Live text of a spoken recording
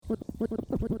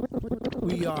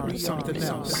We are something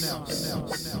else. We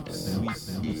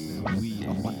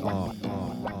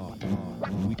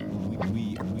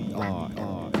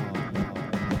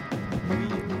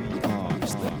are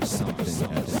something else.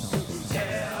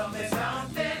 Tell me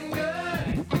something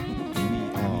good.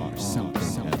 We are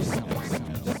something else.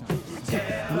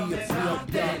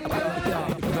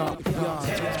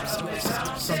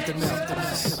 Something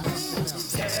else.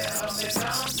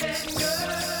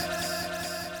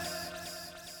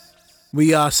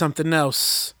 We are something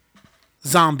else.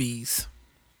 Zombies.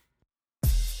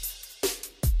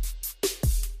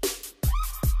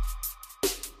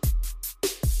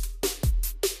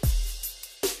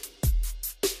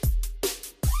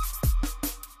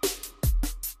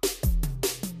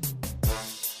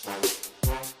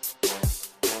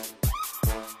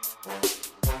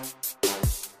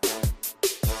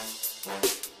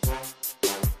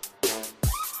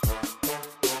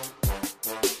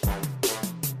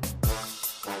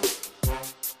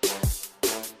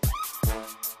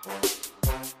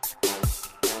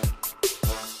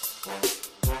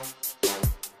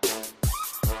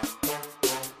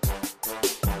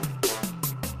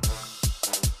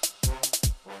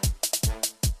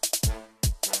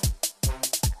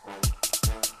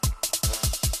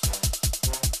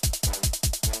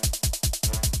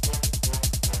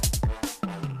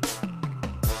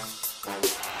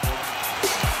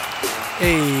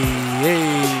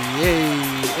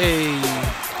 Hey.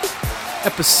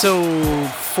 Episode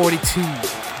 42.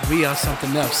 We are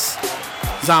something else.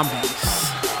 Zombies.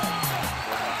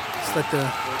 Let's let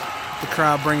the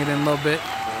crowd bring it in a little bit.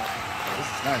 This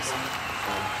is nice.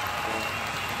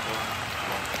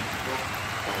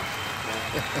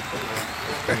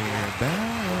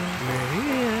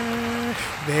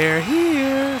 They're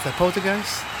here. Is that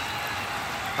Poltergeist?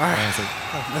 All right.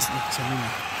 Oh, let's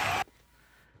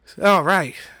me know. All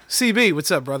right. CB,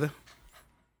 what's up, brother?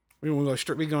 We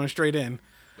going straight in.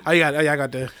 Oh, I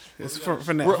got the. It's for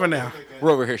now.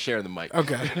 We're over here sharing the mic.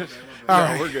 Okay. All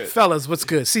right, we're good. fellas. What's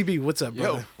good? CB, what's up,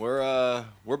 brother? Yo,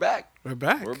 we're back. We're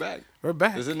back. We're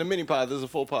back. This isn't a mini pod. This is a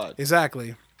full pod.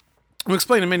 Exactly. We'll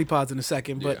explain the mini pods in a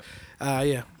second, but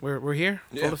we're here,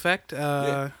 Yeah. full effect.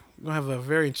 We're gonna have a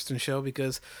very interesting show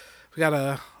because we got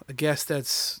a guest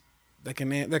that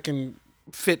can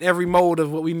fit every mold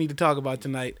of what we need to talk about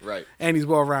tonight. Right. And he's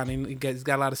well rounded. He's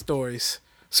got a lot of stories.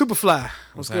 Superfly,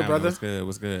 what's good, brother?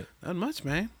 What's good? Not much,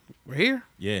 man. We're here.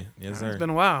 Yeah, yes, sir. It's been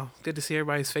a while. Good to see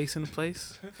everybody's face in the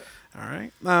place. All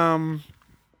right.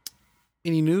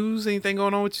 Any news? Anything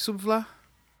going on with you, Superfly?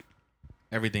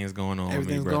 Everything's going on.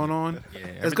 Everything's going on. Yeah,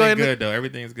 Let's go ahead everything's good though.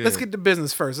 Everything's good. Let's get the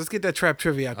business first. Let's get that trap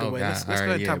trivia out the way. God. Let's go All ahead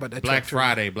right, and talk about that Black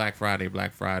trap trivia. Black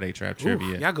Friday trap Ooh,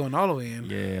 trivia. y'all going all the way in.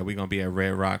 Yeah, we're gonna be at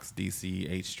Red Rocks,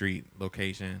 DC, 8th Street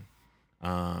location.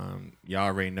 Y'all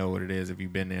already know what it is if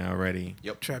you've been there already.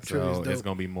 Yep. Trap trivia is So dope. there's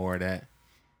gonna be more of that.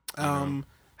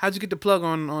 How'd you get the plug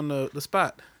on the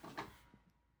spot?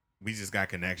 We just got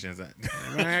connections.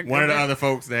 Right, One of the other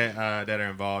folks that are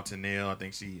involved, Tanil, I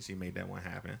think she made that one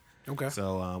happen. Okay.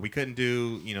 So we couldn't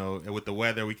do, with the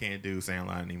weather, we can't do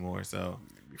Sandlot anymore. So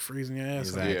You're freezing your ass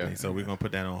off. exactly. Yeah. So we're gonna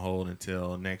put that on hold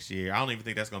until next year. I don't even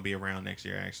think that's gonna be around next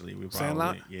year. Actually, we probably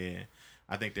Sandlot?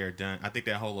 I think they're done. I think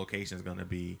that whole location is gonna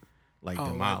be Oh,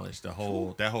 demolished. That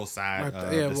whole side Right,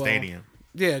 of yeah, the well, stadium.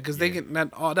 Yeah, because they Yeah. get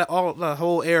the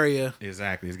whole area.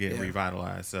 Exactly, it's getting Yeah.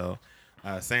 revitalized. So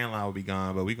Sandlot will be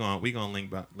gone, but we gonna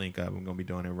link up. We're gonna be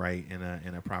doing it right in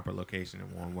a proper location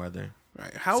in warm weather.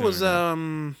 Right. How Soon was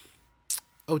enough.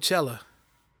 Ocella?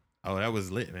 Oh, that was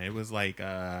lit, man. It was like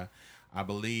I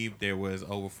believe there was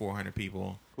over 400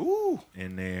 people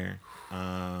in there.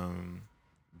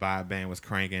 Vibe band was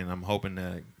cranking. I'm hoping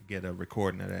to get a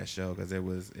recording of that show because it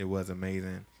was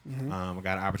amazing. I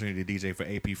got an opportunity to DJ for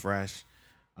AP Fresh,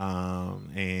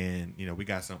 and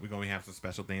we're gonna have some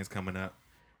special things coming up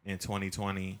in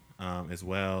 2020 as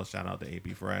well. Shout out to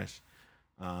AP Fresh,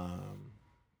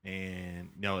 and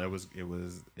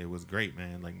it was great,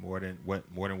 man. Like more than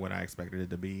what I expected it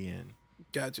to be, and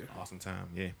Gotcha. awesome time.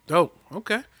 Yeah. Dope.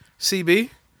 Okay. CB,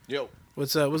 Yo,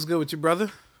 what's up? What's good with your brother?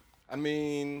 I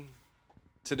mean,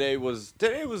 today was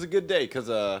a good day because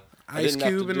I Ice didn't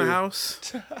have Cube to in the do-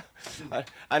 house. I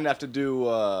didn't have to do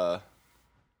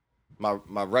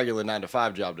my regular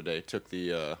 9-to-5 job today. Took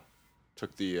the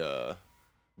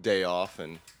day off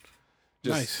and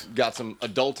just Nice. got some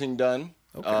adulting done.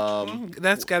 Okay.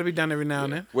 That's got to be done every now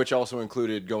and then. Which also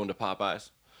included going to Popeyes.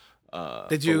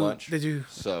 Did for you? lunch. Did you?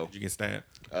 So Did you get stabbed?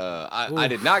 I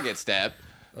did not get stabbed.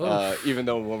 Even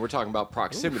though when we're talking about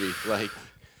proximity, like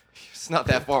it's not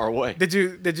that far away. Did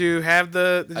you have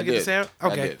the? Did you I get the did. sound? I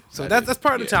Okay, did. so I that's did.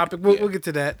 part of the Yeah. topic. We'll Yeah. get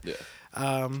to that. Yeah.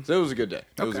 So it was a good day.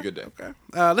 It was a good day. Okay.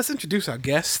 Let's introduce our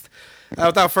guest.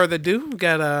 Without further ado, we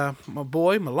got my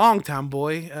boy, my longtime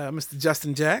boy, Mr.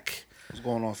 Justin Jack. What's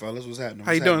going on, fellas? What's happening?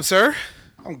 How you doing, sir?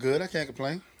 I'm good. I can't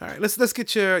complain. All right, let's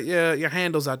get your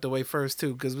handles out the way first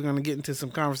too, because we're gonna get into some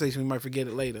conversation. We might forget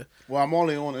it later. Well, I'm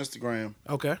only on Instagram.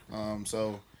 Okay.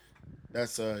 So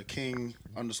that's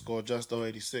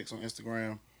King_Justo86 on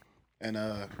Instagram, and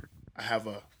I have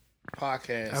a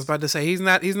podcast. I was about to say he's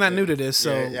not new to this,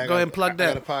 so I go got- ahead and plug I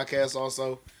that. got a podcast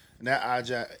also, and that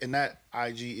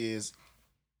IG is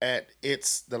at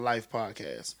It's the Life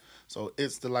Podcast. So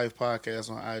It's the Life Podcast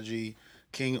on IG,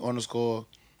 King_Justo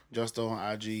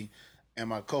on IG, and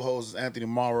my co-host is Anthony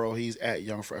Morrow. He's at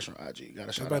Young Fresh on IG. Got to I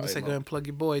was shout about out. to say A-Lo. go ahead and plug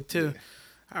your boy too.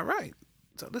 All right,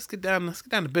 so let's get down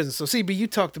to business. So CB, you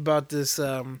talked about this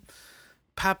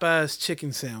Popeye's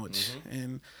chicken sandwich,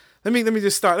 and let me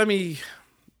just start. Let me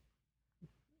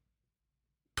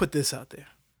put this out there.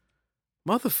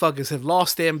 Motherfuckers have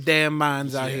lost their damn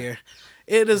minds out here.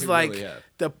 It is They like really have.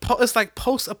 it's like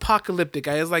post-apocalyptic.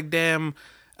 It's like damn.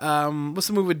 What's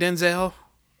the movie with Denzel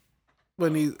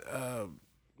when he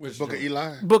Which Book of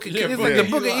Eli. Book of, Yeah, it's Book like of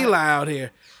the Book of Eli. Eli out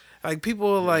here. Like people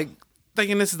are like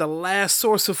thinking this is the last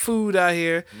source of food out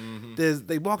here.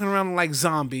 They walking around like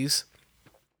zombies,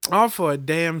 all for a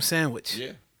damn sandwich.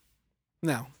 Yeah.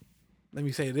 Now, let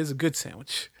me say it is a good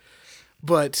sandwich,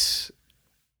 but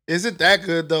Is it that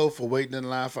good though for waiting in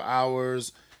line for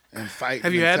hours and fighting?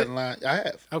 Have you and had cutting line? I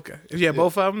have. okay. Yeah,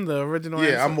 both of them, the original.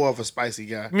 Yeah, and I'm more of a spicy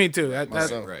guy. Me too.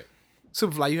 Myself. Right.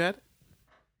 Superfly, you had it?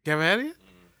 You haven't had it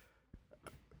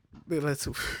yet? Let's.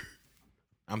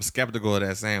 I'm skeptical of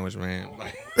that sandwich, man.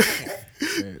 Like,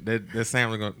 that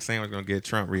sandwich gonna get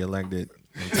Trump reelected.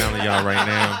 I'm telling y'all right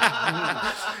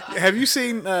now. Have you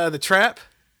seen The Trap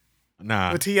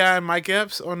Nah, with T.I. and Mike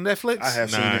Epps on Netflix? I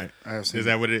have seen nah. it. I have seen Is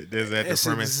that what it? Is that the It's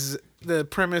premise? the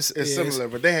premise It's is similar,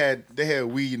 but they had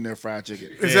weed in their fried chicken.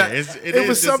 Is Yeah, that- it it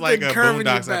was is just like something a curving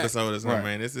your Boondocks back. episode or something,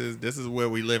 Right. man. This is where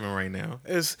we living right now.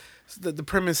 is the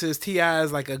premise is T.I.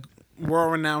 is like a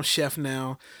world-renowned chef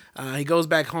now. He goes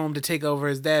back home to take over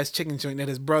his dad's chicken joint that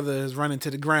his brother is running to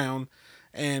the ground,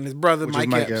 and his brother Which is Mike,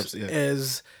 Mike Epps, Epps, yeah.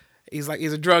 is he's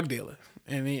a drug dealer,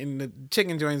 and the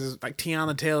chicken joint is like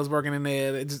Tiana Taylor's working in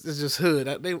there. It's just hood.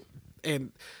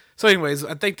 So anyways,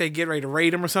 I think they get ready to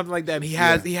raid him or something like that. And he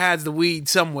hides the weed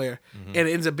somewhere, and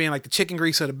it ends up being like the chicken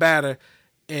grease or the batter.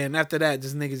 And after that,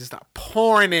 just niggas just start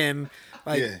pouring in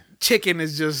like Yeah. chicken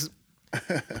is just.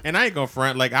 And I ain't gonna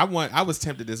front. Like I was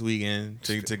tempted this weekend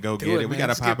to go get it, it. We man. got a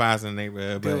Just get- Popeyes in the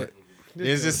neighborhood, do but it.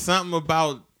 there's just something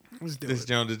about Let's do this it.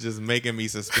 joint that's just making me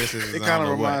suspicious. It kind of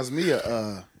reminds me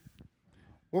of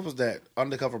what was that?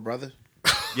 Undercover Brother.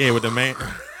 Yeah, with the man.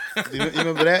 You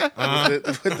remember that?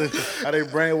 With the, how they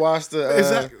brainwashed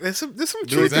the There's some truth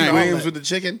Dorothy in all Williams that. with the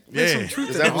chicken. There's some Yeah. truth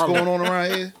Is in that what's all going on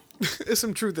around here? There's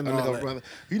some truth in all Undercover that. Brother.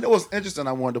 You know what's interesting?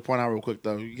 I wanted to point out real quick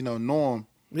though. You know Norm.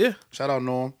 Yeah, Shout out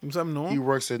Norm. something He normal.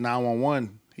 works at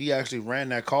 911. He actually ran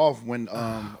that call when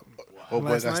old boy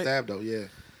Last got night? stabbed though. Yeah, We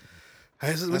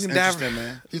that's can dive. interesting,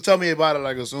 man. He told me about it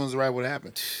like as soon as the right would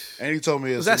happen, and he told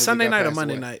me as Was soon that as he Sunday got night or passed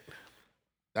Monday away. night?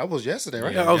 That was yesterday,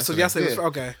 right? Yeah. Oh, so yesterday. Yeah.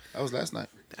 Okay, That was last night.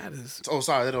 that is. Oh,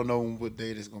 sorry, they don't know what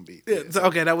day it's gonna be. Yeah, so,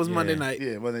 okay, that was Monday Yeah. night.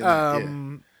 Yeah, Monday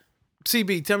night.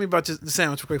 CB, tell me about the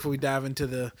sandwich quick before we dive into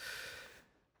the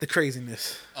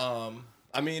craziness.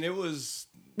 I mean, it was.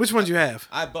 Which ones you have?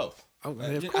 I had both. Oh, I,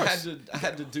 of I course.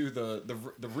 had to do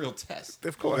the real test.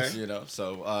 Of course. You know,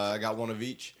 so I got one of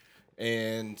each,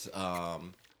 and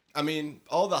I mean,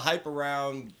 all the hype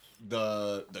around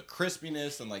the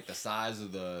crispiness and like the size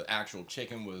of the actual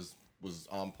chicken was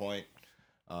on point.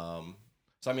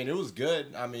 So I mean, it was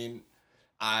good. I mean,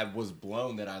 I was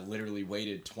blown that I literally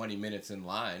waited 20 minutes in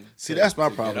line. See, that's my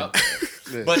get problem. up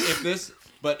there. Yeah.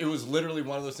 But it was literally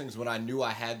one of those things when I knew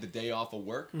I had the day off of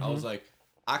work. I was like,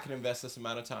 I can invest this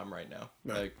amount of time right now.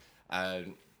 Like I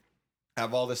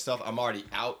have all this stuff. I'm already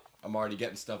out. I'm already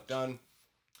getting stuff done.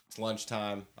 It's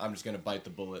lunchtime. I'm just gonna bite the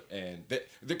bullet, and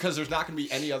because there's not gonna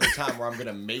be any other time where I'm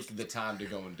gonna make the time to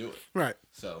go and do it. Right.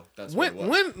 So that's what it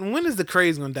was. When is the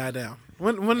craze gonna die down?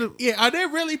 When Yeah, are there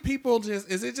really people just?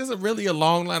 Is it just really a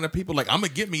long line of people like I'm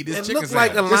gonna get me this It chicken looked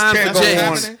like a sandwich? line This for can't James. go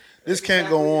on. Happening? This can't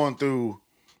go on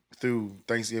through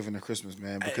Thanksgiving and Christmas,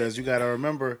 man, because you got to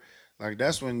remember, like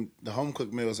that's when the home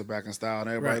cooked meals are back in style, and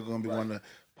everybody's Right. gonna be wanting to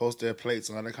post their plates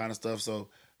and all that kind of stuff. So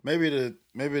maybe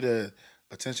the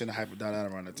attention to hype died out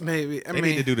around that time. maybe I They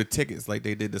mean need to do the tickets like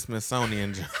they did the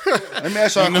Smithsonian. Let me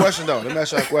ask y'all a question though. Let me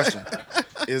ask y'all a question: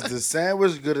 is the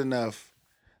sandwich good enough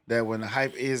that when the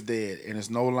hype is dead and it's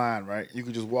no line, right? You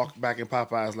could just walk back in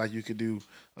Popeyes like you could do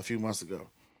a few months ago.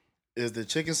 Is the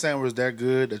chicken sandwich that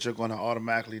good that you're going to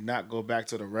automatically not go back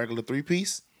to the regular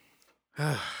 3-piece?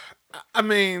 I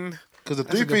mean, Because the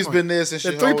That's a good 3-piece point. been there since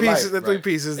the your three whole pieces. life. The 3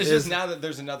 pieces It's is just now that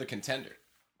there's another contender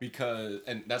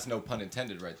and that's no pun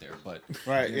intended right there, but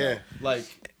Right, you know, yeah. like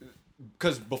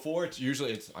because before it's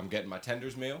usually I'm getting my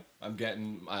tenders meal, I'm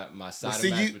getting my side But of see,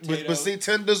 mashed potatoes. but see,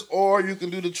 tenders, or you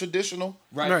can do the traditional.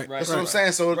 right. That's what I'm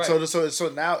saying. So, Right. so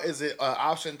now is it an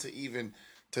option to even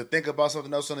to think about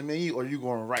something else on the menu, or are you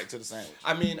going right to the sandwich?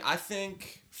 I mean, I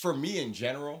think for me in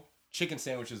general, chicken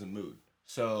sandwich is a mood.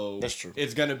 So That's true.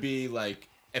 It's gonna be like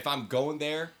if I'm going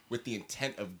there with the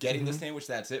intent of getting the sandwich,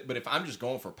 that's it. But if I'm just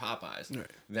going for Popeyes,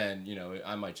 then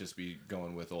I might just be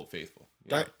going with Old Faithful.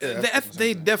 Yeah.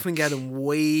 they definitely got them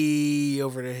way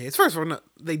over their heads. First of all, no,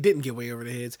 they didn't get way over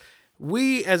their heads.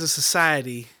 We as a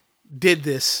society did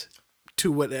this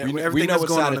to whatever We everything know that's what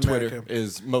going side on of in Twitter America.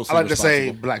 is most. I like to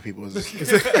say black people is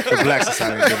the black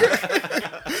society. did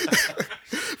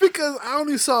it. Because I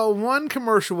only saw one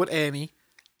commercial with Annie,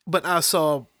 but I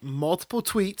saw multiple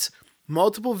tweets,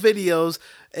 multiple videos.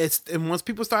 And once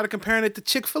people started comparing it to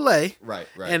Chick-fil-A, Right,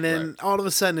 and then right. all of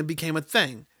a sudden it became a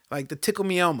thing. Like the Tickle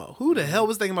Me Elmo. Who the hell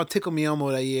was thinking about Tickle Me Elmo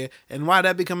that year? And why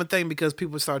that become a thing? Because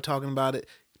people started talking about it.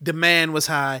 Demand was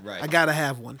high. Right. I gotta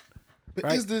have one. But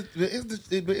Right. is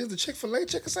the Chick-fil-A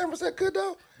chicken sandwich that good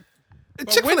though? But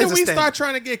when Chick-fil-A's did a we standard. start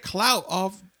trying to get clout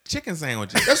off chicken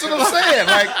sandwiches? That's what I'm saying.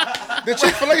 Like the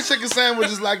Chick-fil-A chicken sandwich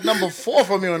is like number 4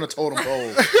 for me on the totem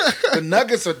pole. The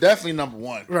nuggets are definitely number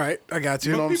 1. Right, I got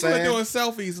you. You know what I'm People saying? are doing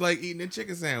selfies like eating a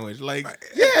chicken sandwich. Like,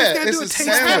 Yeah, gotta it's do a a taste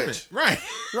sandwich. right?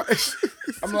 Right.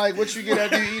 I'm like, what you get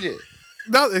after you eat it?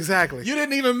 No, exactly. You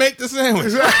didn't even make the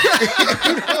sandwich. You know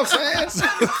what I'm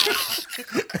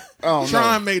saying? Oh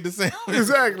Tron made the sandwich.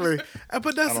 Exactly.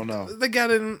 But that's I don't know. they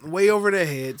got it way over their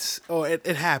heads, or it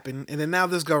happened, and then now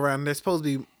this go around, they're supposed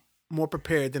to be more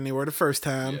prepared than they were the first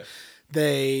time. Yeah.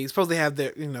 They supposed to have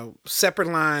their separate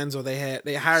lines, or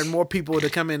they hired more people to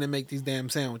come in and make these damn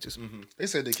sandwiches. They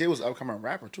said the kid was an upcoming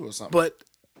rapper too or something. But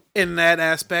in that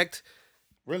aspect,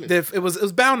 really? it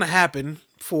was bound to happen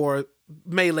for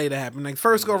melee to happen. Like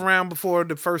first go around before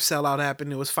the first sellout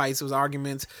happened, it was fights, it was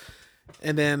arguments,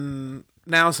 and then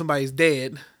now somebody's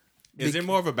dead. Is there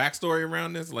more of a backstory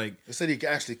around this? Like, They said he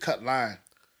actually cut line.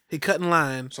 He cut in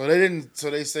line. So they didn't. So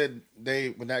they said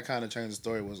when that kind of changed the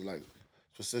story was like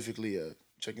specifically a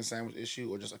chicken sandwich issue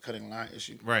or just a cutting line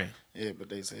issue. right? Yeah, but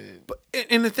they said But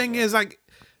and the thing is, like,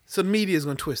 so the media is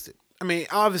gonna twist it. I mean,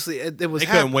 obviously it was They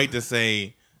couldn't wait to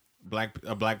say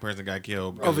a black person got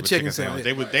killed because Over of a chicken chicken sandwich.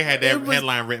 sandwich. They had that It was-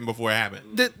 headline written before it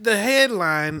happened. The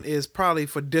headline is probably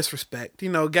for disrespect.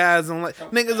 Guys don't like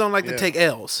niggas don't like to take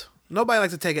L's. Nobody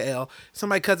likes to take an L.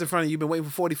 Somebody cuts in front of you, you've been waiting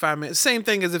for 45 minutes. Same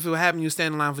thing as if it would happen, you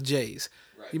stand in line for J's.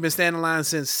 You've been standing in line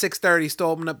since 6:30,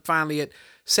 store open up finally at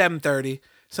 7:30.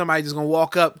 Somebody just gonna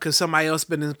walk up because somebody else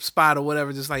been in the spot or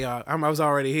whatever, just like, I was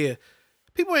already here.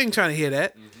 People ain't trying to hear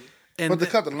that. And but the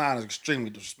cutting line is extremely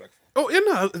disrespectful.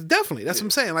 definitely. That's what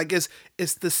I'm saying. Like it's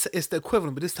the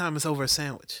equivalent, but this time it's over a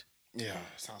sandwich, Yeah, it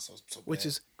sounds so bad. which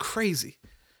is crazy.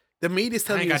 The media's I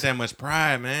telling ain't you got that much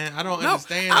pride, man. I don't no,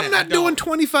 understand. I'm that. not doing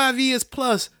 25 years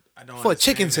plus I don't for a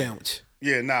chicken understand sandwich.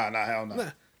 Yeah, nah, hell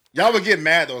no. Y'all would get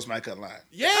mad though, somebody cut line.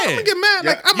 Yeah, I'm gonna get mad.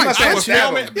 Like Yeah, I you might must I have was punch you. stab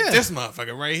filming him. Yeah. this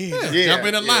motherfucker right here. Just Yeah, jump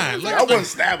in the yeah. line. Look, I wouldn't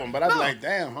stab him, but I'd be like,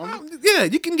 damn, homie. Yeah,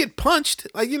 you can get punched.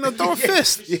 Like, throw a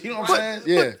fist. You know what I'm saying?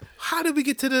 Yeah. How did we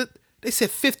get to they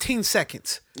said 15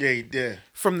 seconds Yeah, he did.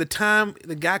 from the time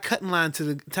the guy cut in line to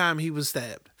the time he was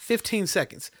stabbed. 15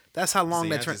 seconds. That's how long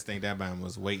See, I that train. just think that man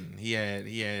was waiting. He had.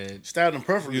 Stabbed him He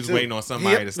perfectly. was too. waiting on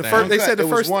somebody Yep, to the stab. first- they said the it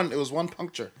was first- one. It was one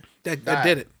puncture. That died.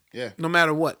 did it. Yeah. No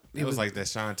matter what. It was like that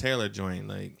Sean Taylor joint.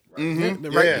 Like,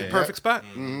 the Yeah. perfect spot.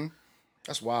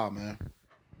 That's wild, man.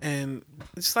 And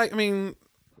it's like, I mean,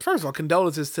 first of all,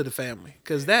 condolences to the family,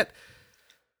 because that's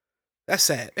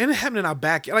sad, and it happened in our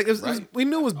backyard. Like we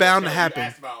knew it was bound to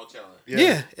happen.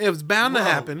 Yeah, it was bound to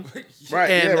happen. Right.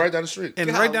 And- yeah, right down the street. And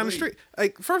right down the street.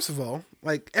 Like, first of all,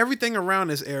 like everything around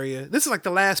this area, this is like the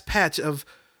last patch of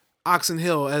Oxon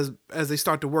Hill as they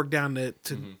start to work down to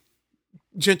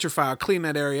gentrify, clean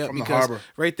that area up, From the because harbor.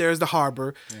 right there is the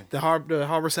harbor, the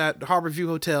harbor side, the Harbor View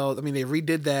Hotel. I mean, they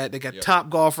redid that. They got Top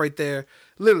Golf right there.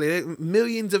 Literally,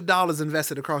 millions of dollars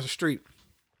invested across the street.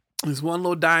 There's one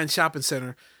little dying shopping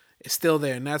center. It's still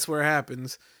there, and that's where it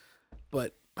happens.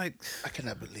 But like, I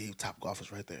cannot believe Top Golf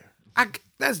is right there.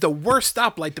 that's the worst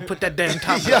stoplight to put that damn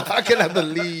Top Yeah, Golf. I cannot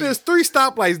believe. There's 3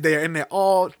 stoplights there, and they're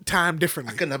all timed I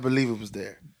differently cannot believe it was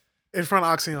there. in front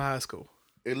of Oxon Hill High School.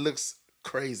 It looks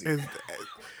crazy.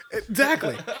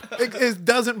 Exactly. It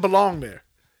doesn't belong there.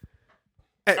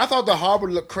 I thought the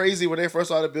harbor looked crazy when they first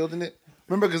started building it.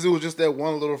 Remember, because it was just that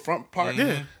one little front part.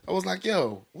 Yeah. I was like,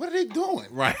 yo, what are they doing?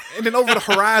 Right. And then over the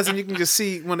horizon, you can just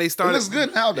see when they It started. looks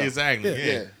good now, though. Exactly.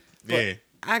 Yeah. Yeah.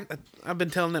 I've been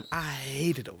telling them I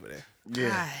hate it over there. Yeah.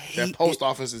 I hate That post it.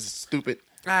 office is stupid.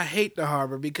 I hate the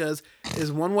harbor because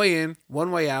it's one way in,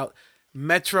 one way out,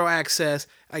 metro access.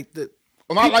 Like the,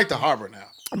 Well, I like the harbor now.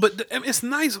 but I mean, it's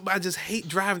nice. But I just hate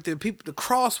driving through people. The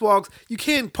crosswalks, you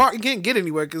can't park, you can't get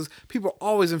anywhere because people are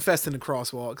always infesting the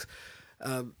crosswalks.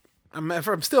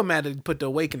 I'm still mad that they put the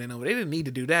Awakening over. They didn't need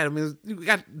to do that. I mean, you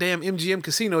got damn MGM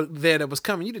Casino there that was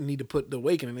coming. You didn't need to put the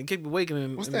Awakening. They kept the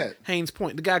Awakening. What's in that? Haynes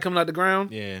Point. The guy coming out the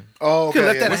ground. Yeah. Oh, Could've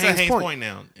okay. left that Yeah. What's Haynes that Haynes Point. Point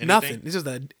now? Anything? Nothing. It's just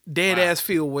a dead ass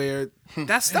field where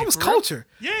that was culture.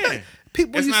 Yeah. Like,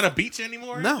 people It's used- not a beach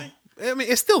anymore. or No, anything? I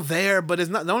mean it's still there, but it's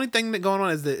not. The only thing that going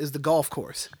on is the golf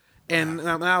course, and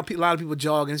now a lot of people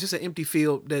jog, and it's just an empty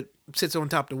field that sits on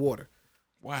top of the water.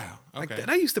 Wow. Like Okay.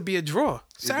 that used to be a draw.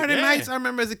 Saturday Yeah. nights, I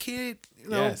remember as a kid,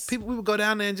 Yes. people we would go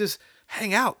down there and just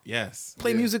hang out, Yes.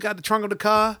 play music out the trunk of the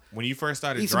car. When you first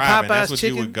started Eat some driving, that's Popeye's what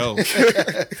chicken. you would go.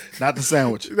 Not the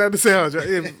sandwich. That the sounds, right?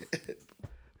 Yeah.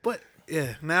 But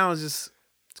yeah, now it's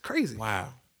crazy.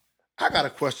 Wow. I got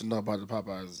a question though about the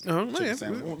Popeyes chicken yeah.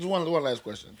 sandwich. Just one last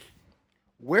question.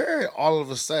 Where all of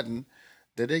a sudden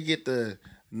did they get the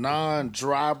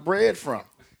non-dry bread from?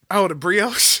 Oh, the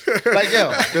brioche. Like,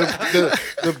 yo,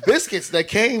 the biscuits that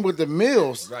came with the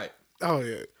meals. Right. Oh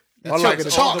yeah. Are like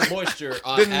Sucks all chalk. the moisture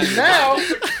out Then of your now, body.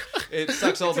 It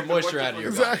sucks all the moisture out of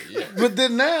your body. Yeah. but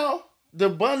then now, the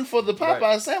bun for the Popeye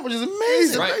Right. sandwich is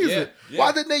amazing. Right, yeah, yeah.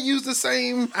 Why didn't they use the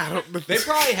same? I don't. They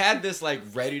probably had this like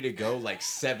ready to go like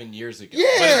 7 years ago. Yeah.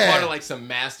 But it's part of like some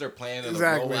master plan of the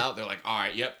Exactly. rollout. They're like, all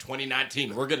right, yep,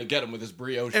 2019, we're gonna get them with this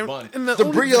brioche bun. And The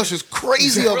only- brioche is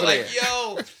crazy We're over there. like,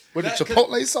 yo, With that the could-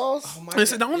 chipotle sauce? Oh my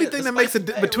Listen, the God, only yeah, thing the that makes spicy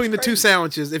it bag between the was two crazy.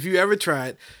 sandwiches, if you ever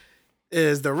tried,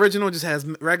 is the original just has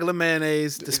regular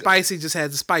mayonnaise. The spicy just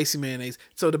has the spicy mayonnaise.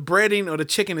 So the breading or the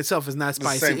chicken itself is not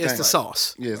spicy. same It's thing. the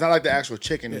sauce. Yeah, it's not like the actual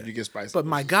chicken if you get spicy. But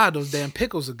my God, those damn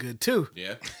pickles are good too.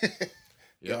 Yeah.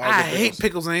 I hate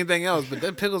pickles and anything else, but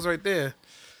that pickles right there.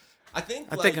 I think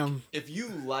I'm- if you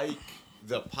like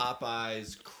the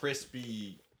Popeyes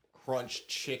crispy crunch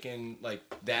chicken like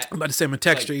that, I'm about to say I'm a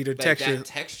texture eater. like Texture. that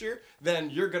texture, then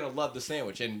you're gonna love the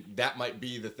sandwich, and that might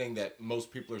be the thing that most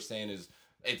people are saying is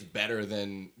it's better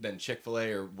than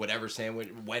Chick-fil-A or whatever sandwich,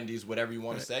 Wendy's, whatever you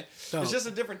want to say. So, it's just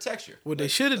a different texture. What they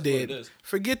Like, should have that's what it did, is.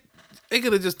 forget, they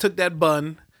could have just took that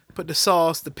bun, put the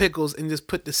sauce, the pickles, and just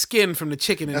put the skin from the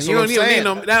chicken in. That's You what I'm don't saying. need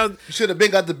no. That was, You should have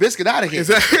been got the biscuit out of here.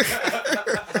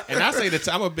 And I say that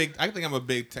I think I'm a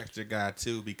big texture guy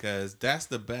too, because that's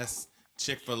the best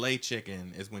Chick-fil-A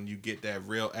chicken is when you get that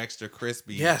real extra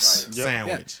crispy Yes. Right.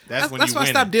 sandwich. Yeah. That's when that's you why I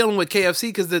win. stopped dealing with KFC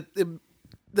because the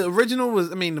original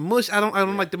was. I mean, the mush. I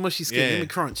don't like the mushy skin. Yeah. Give me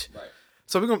crunch. Right.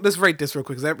 So let's rate this real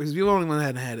quick because you only one that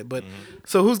hadn't had it. But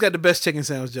so who's got the best chicken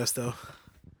sandwich, Justo?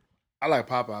 I like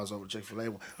Popeyes over Chick-fil-A.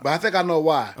 But I think I know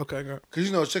why. Okay, girl. Because,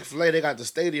 you know, Chick-fil-A, they got the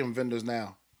stadium vendors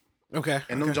now. Okay.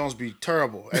 And them Jones be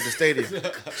terrible at the stadium.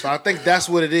 So I think that's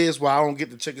what it is why I don't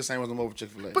get the chicken sandwich no more over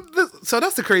Chick-fil-A. But so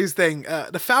that's the crazy thing.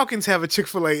 The Falcons have a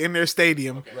Chick-fil-A in their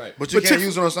stadium. Right. But you but can't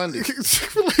use it on Sunday.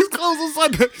 Chick-fil-A's closed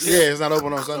on Sundays. Yeah, it's not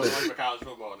open on Sunday. college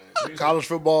football then. College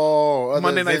football, other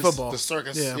Monday Night events, Football. the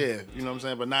circus. Yeah. Yeah. You know what I'm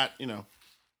saying? But not, you know,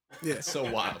 Yeah. So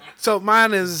wild. So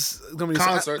mine is gonna be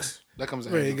concerts. That comes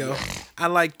in There you handy. go. I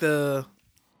like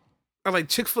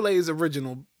Chick-fil-A's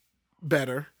original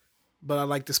better, but I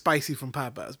like the spicy from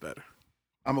Popeyes better.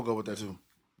 I'm going to go with that too.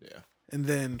 Yeah. And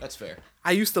then That's fair.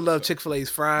 I used to love Chick-fil-A's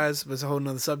fries, but it's a whole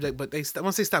nother subject. But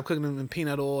once they stopped cooking them in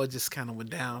peanut oil, it just kind of went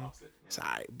down. It's all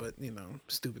right, but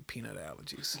stupid peanut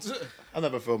allergies. I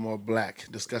never felt more black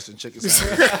disgusting chicken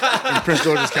sandwich in Prince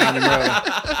George's County, Maryland.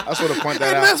 I just want to point that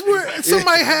And out. that's where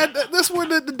somebody had. That's where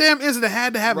the damn incident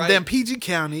had to happen. Right. Damn PG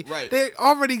County. Right. They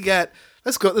already got.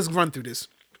 Let's go. Let's run through this.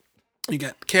 You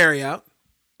got carry out.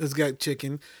 It's got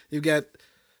chicken. You got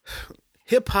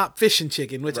hip hop fish and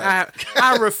chicken, which I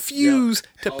refuse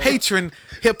to patron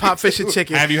hip hop fish and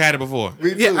chicken. Have you had it before?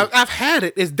 Me too. Yeah, I've had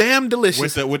it. It's damn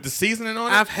delicious. With the seasoning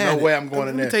on it? I've had No it. way I'm going in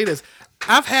Let me there. tell you this.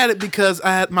 I've had it because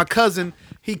I had my cousin.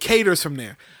 He caters from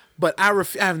there, but I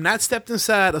have not stepped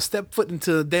inside or stepped foot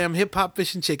into damn hip hop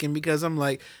fish and chicken because I'm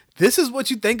like, this is what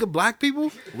you think of black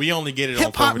people? We only get it on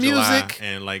Hip hop 4th of July music,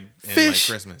 and like Fish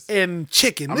Christmas. and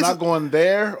chicken. I'm This not is- going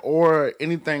there or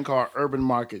anything called Urban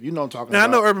Market. You know what I'm talking Now, I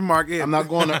about. know Urban Market. Yeah. I'm not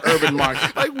going to Urban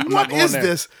Market. Like, I'm not what going is there.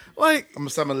 this? Like, I'm a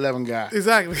 7-Eleven guy.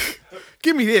 exactly.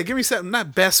 Give me something.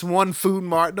 Not Best One Food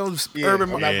Mart. Those Yeah, Urban I'm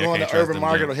Market. not Yeah, going can't to trust Urban them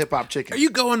Market now. or Hip Hop Chicken. You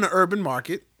go in the Urban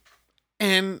Market,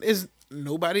 and is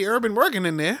nobody urban working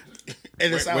in there.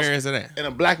 And it sounds Where is it at? in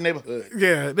a black neighborhood.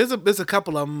 Yeah, there's a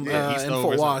couple of them East in Over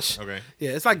Fort or Wash. something? Okay.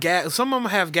 Yeah, it's like gas. Some of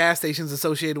them have gas stations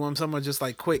associated with them. Some are just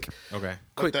like quick. Okay.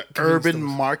 Quick The convenience urban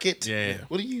stores. market. Yeah.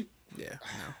 What do you? Yeah,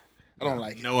 I don't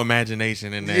like it. No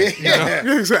imagination in that. Yeah.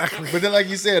 no. Exactly. But then, like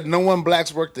you said, no one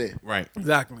blacks work there. Right.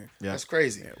 Exactly. Yeah. That's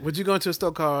crazy. Would you go into a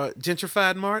store called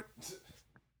Gentrified Mart?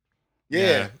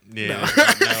 Yeah. Yeah.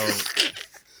 No.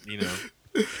 You know.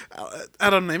 I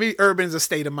don't know. Maybe urban's a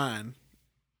state of mind.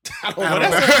 I don't like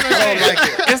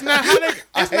it. It's not how they.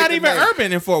 It's hate not the even name.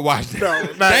 urban in Fort Washington. No,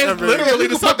 not That's urban. literally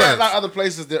the You put that in a suburbs. lot of other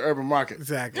places than urban market.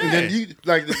 Exactly. And then you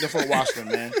like the Fort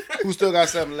Washington, man, who still got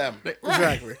 7-Eleven.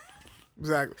 Exactly.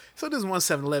 Exactly. So there's one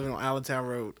 7-Eleven on Allentown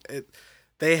Road.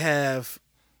 They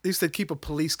used to keep a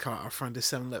police car in front of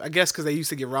the 7-Eleven. I guess because they used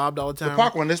to get robbed all the time. The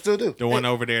park one, they still do. The one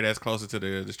over there that's closer to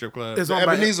the strip club. There's The one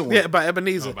by- Ebenezer one. Yeah, by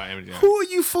Ebenezer. Oh, by Ebenezer. Who are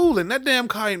you fooling? That damn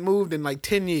car ain't moved in like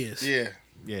 10 years. Yeah.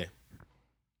 Yeah.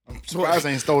 I'm surprised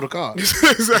they ain't stole the car.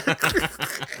 Exactly.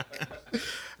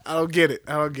 I don't get it.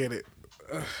 I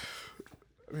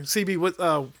mean, CB,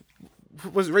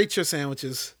 what's rate your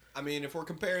sandwiches? I mean, if we're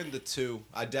comparing the two,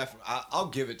 I'll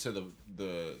give it to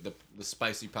the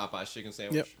spicy Popeyes chicken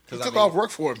sandwich. Yep. He I took mean, off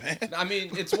work for it, man. I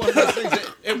mean, it's one of those things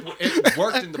that it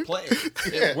worked in the plan.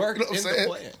 Yeah, It worked you know what in I'm the saying?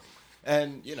 plan,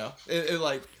 and you know, it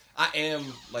like I am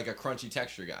like a crunchy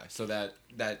texture guy, so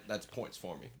that's points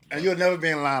for me. And you'll never be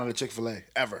in line at a Chick-fil-A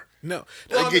ever. No.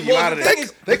 They Well, get you well, out of the there. thing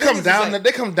is- They the thing come is down. that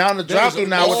They come down the drive-through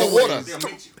now with the always- water.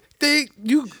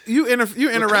 You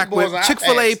interact boys with are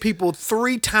Chick-fil-A ass. people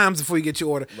 3 times before you get your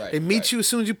order. Right, They meet right. you as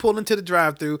soon as you pull into the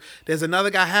drive-through. There's another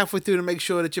guy halfway through to make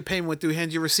sure that your payment went through,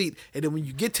 hands you a receipt, and then when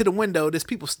you get to the window, there's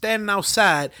people standing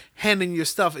outside handing you your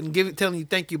stuff and telling you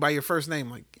thank you by your first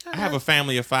name. Like, I have a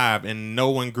family of 5, and no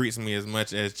one greets me as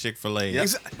much as Chick-fil-A. where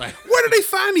do they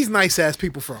find these nice ass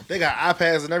people from? They got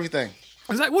iPads and everything.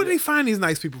 It's like, where do they find these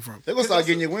nice people from? They're gonna start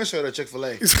getting your windshield at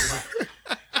Chick-fil-A.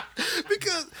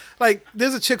 Because like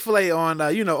there's a Chick-fil-A on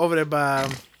over there by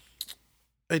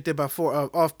right there by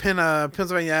off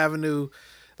Pennsylvania Avenue,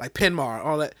 like Penmar,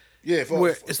 all that. Yeah,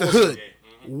 Where it's the hood.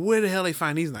 Where the hell they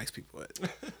find these nice people at?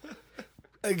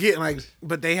 Again, like,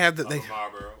 but they have they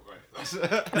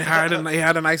hire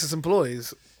the nicest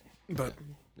employees. But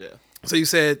Yeah, so you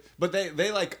said but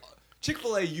they like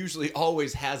Chick-fil-A usually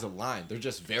always has a line. They're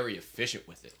just very efficient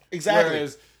with it. Exactly.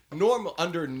 Whereas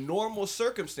under normal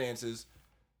circumstances,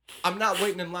 I'm not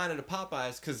waiting in line at a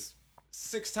Popeyes because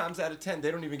 6 times out of 10 they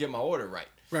don't even get my order right.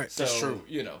 Right. So, That's true.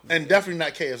 You know, And definitely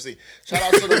not KFC. Shout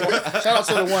out to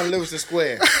the one in Livingston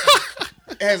Square.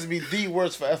 It has to be the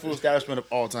worst fast food establishment of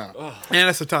all time. and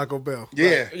that's a Taco Bell.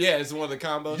 Yeah. yeah, it's one of the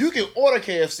combos. You can order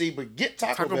KFC, but get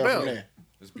Taco Taco Bell Bell. from there.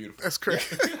 It's beautiful. That's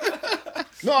crazy.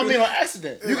 No, I mean on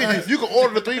accident. You can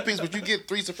order the 3-piece, but you get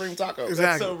 3 Supreme tacos. Exactly.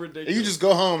 That's so And ridiculous. you just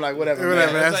go home like whatever.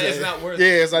 Whatever, Man. that's It's, like, it. it's not worth. Yeah,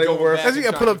 it's not even going worth back That's you and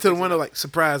got to pull trying up to the fix window it. like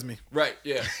surprise me. Right.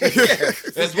 Yeah. Give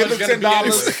That's them what it's gonna be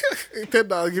anyway. $10.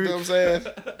 $10. Give You know what me I'm saying?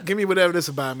 give me whatever this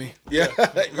will buy me. Yeah.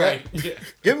 Right. Yeah.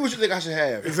 Give me what you think I should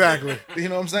have. Exactly. You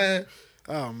know what I'm saying?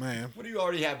 Oh man. What do you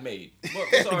already have made?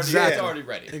 It's already, Exactly. it's already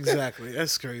ready. Exactly.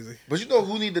 That's crazy. But you know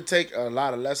who need to take a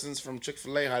lot of lessons from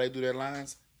Chick-fil-A, how they do their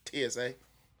lines? TSA.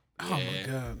 Oh my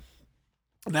god.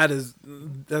 That's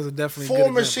a definitely 4 good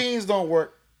example. machines don't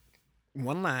work.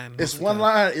 One line. It's one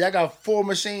line. Y'all got 4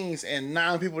 machines and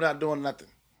 9 people not doing nothing.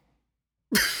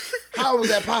 How is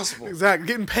that possible? Exactly.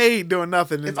 Getting paid doing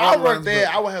nothing. If I worked there,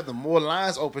 I would have the more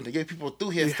lines open to get people through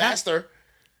here faster.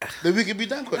 Then we could be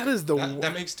done quicker. that is the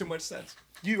That makes too much sense.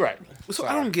 You right. so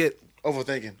I don't get.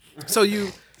 Overthinking So you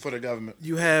for the government.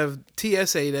 have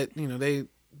TSA that they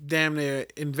damn near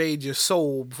invade your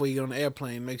soul before you get on the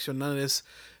airplane. Make sure none of this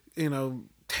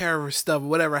terrorist stuff,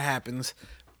 whatever happens.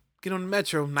 Get on the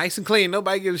metro, nice and clean.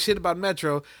 Nobody gives a shit about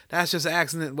metro. That's just an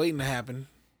accident waiting to happen.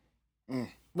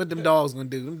 What them dogs gonna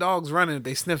do? Them dogs running if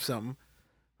they sniff something.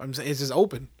 I'm saying it's just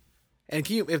open. And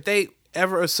if they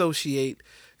ever associate,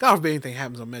 God forbid anything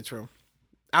happens on metro,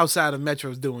 outside of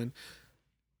metro's doing,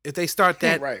 if they start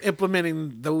that Right.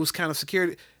 implementing those kind of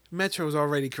security, metro's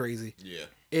already crazy. Yeah.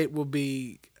 It will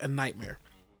be a nightmare.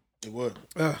 It would.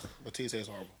 Ugh. But TSA is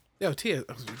horrible. Yo, Tia.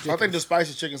 So I think the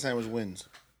spicy chicken sandwich wins.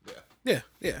 Yeah.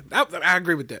 I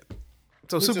agree with that.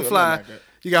 So Me too, I'm Superfly, not like that.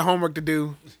 you got homework to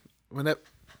do.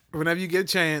 Whenever you get a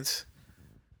chance,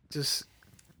 just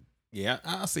Yeah,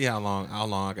 I'll see how long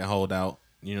I can hold out.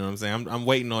 You know what I'm saying? I'm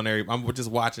waiting on I'm just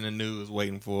watching the news,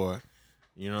 waiting for,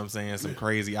 you know what I'm saying, some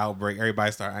crazy outbreak.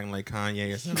 Everybody start acting like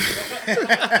Kanye or something.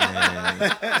 And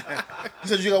You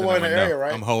said you got one in the I'm area,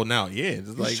 right? I'm holding out. Yeah, just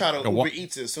Just like try to the Uber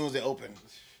Eats it as soon as they open.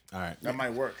 All right. That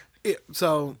might work. yeah.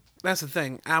 So that's the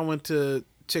thing. I went to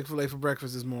Chick-fil-A for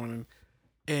breakfast this morning.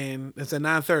 and it's at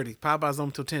 9:30. Popeye's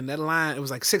open till 10. That line, it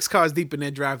was like 6 cars deep in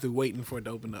that drive-through waiting for it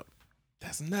to open up.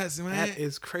 That's nuts, man. That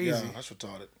is crazy. Yeah, that's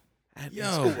retarded. That is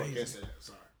Yo. crazy. Can't say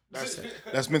that. Sorry.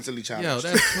 That's mentally challenged.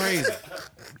 Yo, that's crazy.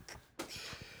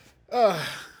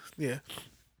 Yeah.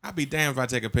 I'd be damned if I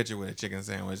take a picture with a chicken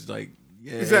sandwich. Like,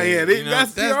 yeah, Exactly,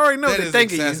 yeah, you already know that they're is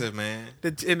thinking you. excessive, man.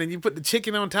 And then you put the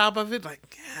chicken on top of it.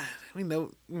 Like, God, we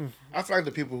know. I feel like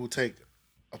the people who take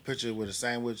a picture with a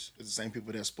sandwich is the same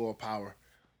people that spoil power.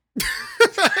 On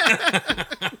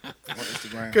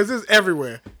Instagram. Because it's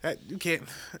everywhere. You can't.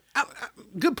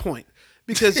 Good point.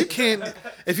 Because you can't.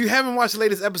 If you haven't watched the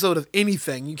latest episode of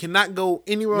anything, you cannot go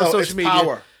anywhere on No, social it's media.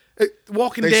 Power.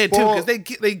 Walking They Dead too, spoil- because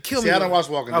they kill See, me. I don't watch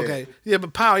Walking Dead. Okay, yeah,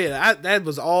 but Power, yeah, that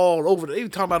was all over. They were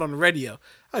talking about it on the radio.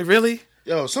 Like, really?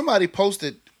 Yo, somebody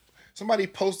posted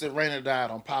Rain or Died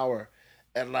on Power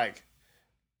at like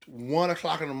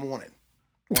 1:00 in the morning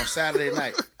on Saturday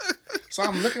night. So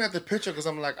I'm looking at the picture because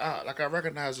I'm like, I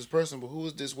recognize this person, but who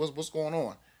is this? What's going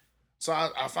on? So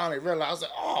I finally realized, I was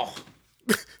like, oh,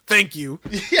 Thank you.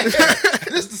 yeah,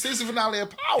 this is the season finale of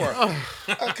Power.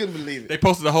 I couldn't believe They it.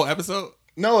 posted the whole episode.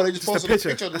 No, they just Just a posted a picture.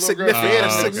 picture of A the little girl.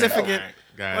 significant, Oh, okay. significant. Alright,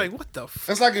 got it. Like, what the?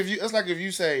 That's like if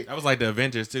you say, That was like the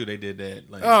Avengers too. They did that.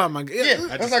 Like, Oh my god. yeah, I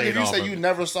that's just like stayed if you off say of you it.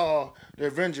 never saw the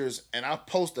Avengers and I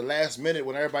post the last minute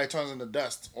when everybody turns into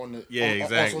dust on the Yeah, on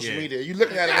exactly, social yeah. media. You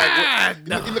looking at it like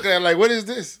what, you looking at it like what is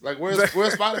this? Like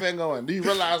where's Spider-Man going? Do you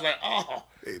realize like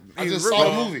I just saw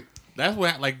the movie. That's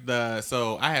what like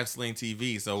so I have Sling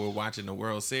TV, so we're watching the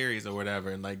World Series or whatever,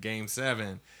 and like Game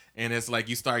 7, and it's like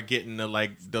you start getting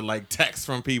the text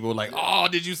from people like, oh,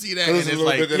 did you see that? And There's a it's little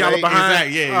like bit Y'all are behind.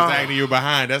 Exactly, yeah, exactly. You're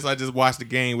behind. That's why I just watched the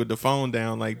game with the phone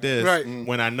down like this, Right.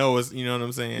 when I know it's, you know what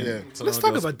I'm saying. Yeah. So Let's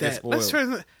don't talk get about that. spoiled. Let's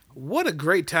try. What a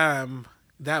great time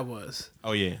that was.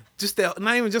 Oh yeah, Just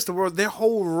not even just the world. Their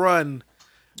whole run.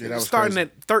 Yeah, that was starting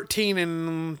crazy. at 13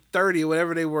 and 30 or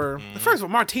whatever they were. First of all,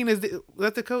 Martinez, was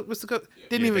that the coach? What's the coach?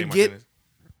 Didn't Yeah, even Dave get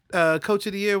Martinez. coach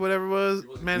of the year, whatever it was.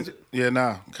 Manager. Yeah,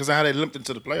 nah, because how they limped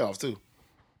into the playoffs too.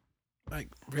 Like,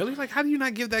 really? Like, how do you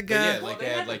not give that But guy? yeah, like they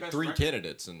had like 3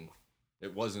 candidates, and he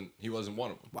wasn't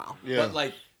one of them. Wow. Yeah, But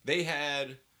like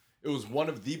it was one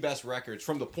of the best records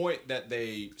from the point that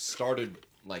they started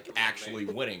like actually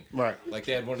winning. Right. Like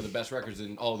they had one of the best records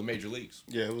in all the major leagues.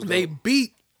 yeah, it was. They dope.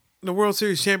 beat the World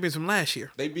Series champions from last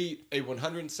year. They beat a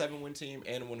 107 win team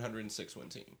and a 106 win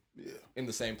team. Yeah. In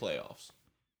the same playoffs.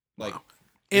 Like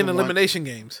In won. elimination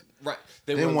games. right.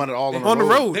 They won it all On the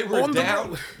road. They were On the down.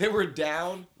 road. They were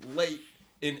down late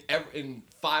in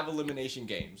 5 elimination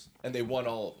games, and they won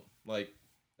all of them. Like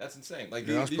that's insane. Like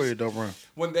Yeah, that was these- pretty dope run.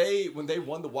 when they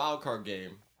won the wild card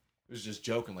game, it was just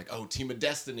joking like, "Oh, Team of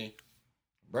Destiny."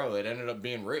 Bro, it ended up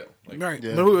being real. Like, Right.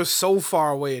 Yeah. But we were so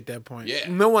far away at that point. Yeah,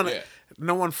 No one yeah.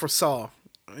 no one foresaw.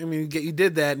 I mean, you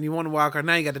did that and you won the wild card.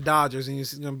 Now you got the Dodgers and you're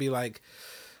going to be like,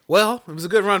 well, it was a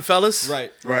good run, fellas.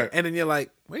 Right. Right. And then you're like,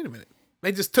 wait a minute.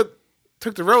 They just took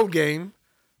the road game.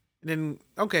 And then,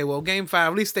 okay, well, game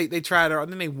 5, at least they tried it,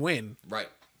 and then they win. Right.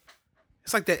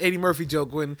 It's like that Eddie Murphy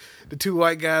joke when the 2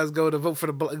 white guys go to vote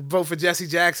for Jesse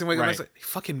Jackson. Wake up and Right. it's like, they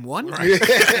fucking won?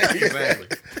 exactly.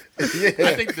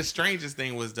 I think the strangest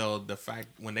thing was though the fact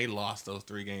when they lost those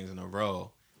 3 games in a row.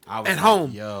 I was At like,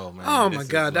 home. Yo, man. Oh, this my is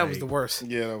God. That was like- the worst.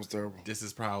 Yeah, that was terrible. This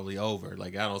is probably over.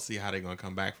 Like I don't see how they're gonna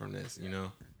come back from this. You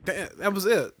know. That was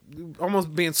it.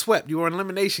 Almost being swept. You were in an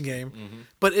elimination game. Mm-hmm.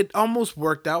 But it almost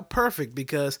worked out perfect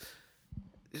because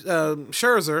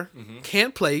Scherzer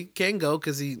can't play, can't go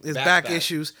because his back back.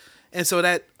 issues. And so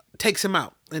that takes him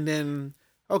out. And then,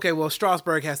 okay, well,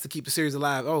 Strasburg has to keep the series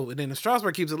alive. Oh, and then if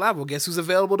Strasburg keeps it alive, well, guess who's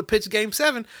available to pitch game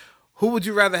 7? Who would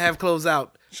you rather have close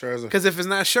out? Scherzer. Because if it's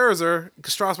not Scherzer,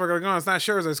 because Strasburg are gone, it's not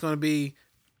Scherzer, it's going to be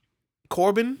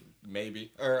Corbin.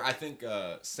 Maybe. Or I think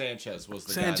Sanchez was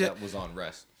the Sanchez- guy that was on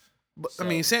rest. But, So- I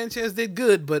mean, Sanchez did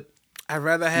good, but I'd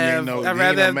rather He have ain't no, I'd he rather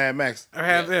ain't no have, Mad Max. I'd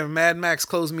have Mad Max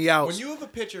close me out. When you have a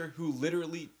pitcher who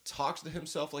literally talks to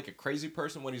himself like a crazy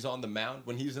person when he's on the mound,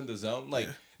 when he's in the zone, like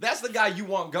that's the guy you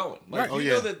want going. Like Right.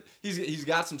 you Oh, know yeah. that he's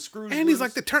got some screws. And he's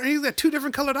loose. like he's got 2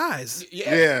 different colored eyes.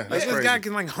 yeah, Yeah, Like, that's this crazy. guy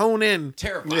can like hone in.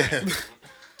 terrifying. Yeah.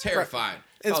 Terrifying.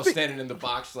 And If I was speak- standing in the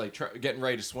box, like getting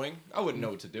ready to swing, I wouldn't know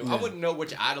what to do. I wouldn't know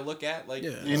which eye to look at. Like,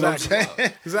 Yeah. You know what I'm Exactly.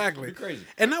 saying? Exactly. It'd be crazy.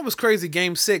 And that was crazy.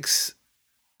 Game 6,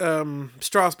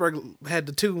 Strasburg had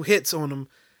the 2 hits on him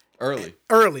early.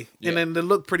 early, Yeah. and then they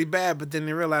looked pretty bad. But then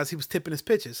they realized he was tipping his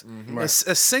pitches. A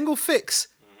single fix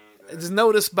is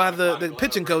noticed by the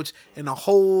pitching coach, and the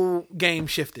whole game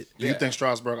shifted. Do you Yeah. think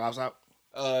Strasburg opts out?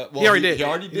 Well, He already did. He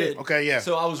already He did. did. Okay, yeah.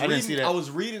 So I was I didn't reading. see that. I was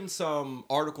reading some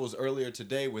articles earlier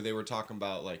today where they were talking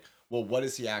about like, well, what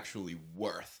is he actually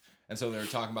worth? And so they were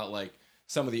talking about like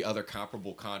some of the other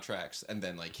comparable contracts, and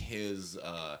then like his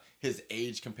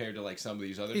age compared to like some of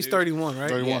these other. He's dudes. 31, right?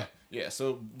 31. Yeah.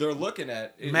 So they're looking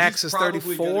at Max he's is probably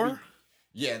 34? gonna be-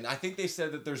 Yeah, and I think they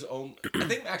said that there's only. I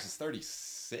think Max is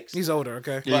 36. He's older,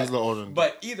 okay. Yeah, he's a little older.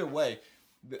 But either way,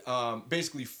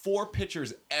 basically 4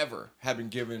 pitchers ever have been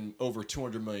given over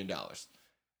 $200 million,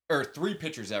 or 3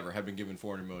 pitchers ever have been given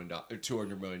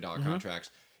 $200 million contracts.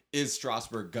 Is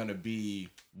Strasburg gonna be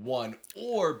one,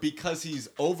 or because he's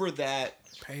over that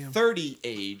Pay him. 30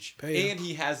 age Pay him. and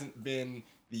he hasn't been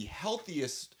the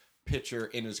healthiest pitcher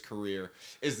in his career,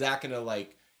 is that gonna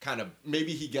like kind of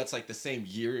maybe he gets like the same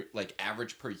year like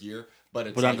average per year, but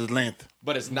it's Without like, the length.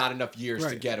 but it's not enough years to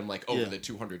Right. get him like over Yeah. the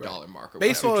 $200 mark. Or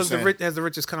Baseball what is you're saying. has the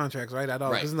richest contracts, right? At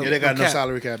all. Right. There's no, Yeah, they got no cap.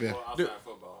 salary cap. Yeah. Outside of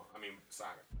football, I mean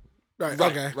soccer. Right.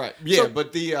 Right, Okay. right. Yeah, So-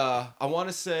 but the I want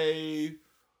to say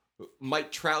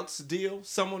Mike Trout's deal.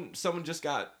 Someone just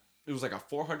got it was like a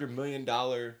 $400 million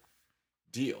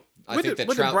deal. I What think did, that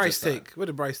what did Trout Bryce just signed. take? What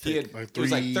did Bryce He take? had, Like it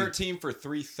was like three- 13 for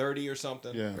 330 or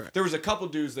something. Yeah. Right. There was a couple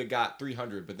dudes that got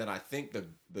 300, but then I think the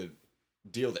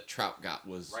deal that Trout got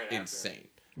was Right after. insane.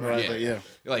 Right. But yeah.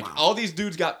 Like all these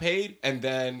dudes got paid, and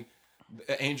then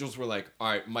the Angels were like, "All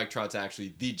right, Mike Trout's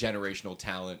actually the generational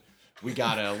talent. We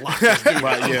gotta lock this dude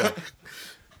Right. up." Yeah.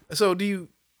 So do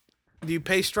you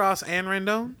pay Strauss and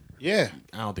Rendon? Yeah.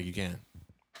 I don't think you can.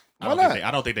 Why not? I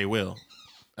don't think they will.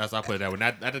 That's why I put it that way.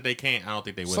 Not that they can't. I don't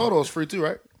think they will. Soto's free too,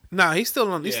 right? Nah, he's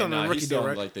still on. He's Yeah, still on nah, the rookie he's still deal, on,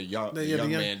 right? like the young, The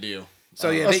young young- man deal. So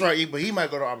yeah, That's they- right. But he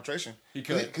might go to arbitration. He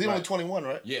could, Because he's right. only 21,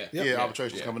 right? Yeah, Yeah.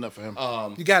 Arbitration's coming up for him.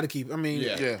 you got to keep. I mean,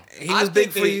 Yeah. Yeah. he was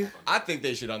big for you. I think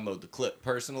they should unload the clip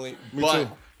personally, Me but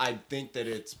too. I think that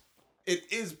it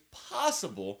is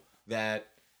possible that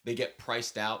they get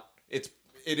priced out.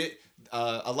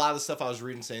 A lot of the stuff I was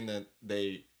reading saying that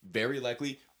they very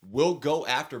likely will go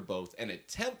after both and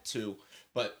attempt to,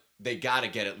 but they got to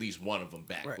get at least one of them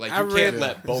back. Right. Like I you read- can't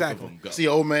let both exactly. of them go. See,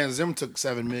 old man Zim took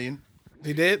 $7 million.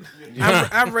 He did.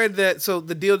 I read that. So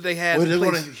the deal they had. Well, in they're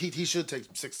place, gonna, he should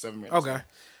take $6-7 million. okay.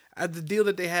 The deal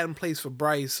that they had in place for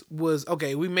Bryce was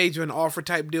okay. We made you an offer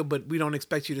type deal, but we don't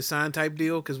expect you to sign type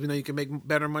deal because we know you can make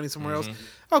better money somewhere else.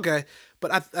 Okay,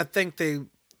 but I think they,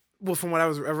 well, from what I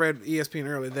read ESPN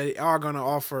earlier, they are going to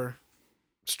offer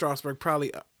Strasburg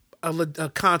probably a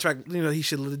contract. You know, he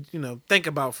should think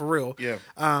about for real. Yeah.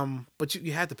 But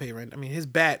you had to pay rent. I mean, his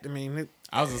bat. I mean,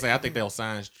 I was gonna say I think they'll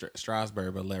sign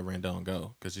Strasburg but let Rendon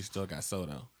go because you still got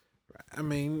Soto.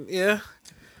 yeah.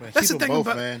 Man, That's keep the them thing both,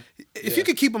 about man. if you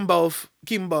could keep them both.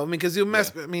 I mean, because you'll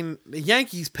mess. I mean, the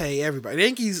Yankees pay everybody. The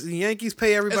Yankees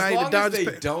pay everybody. As The long as Dodgers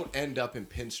they pay. don't end up in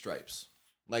pinstripes.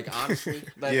 Like honestly,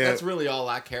 Yeah. that's really all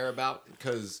I care about.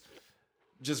 Because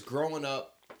just growing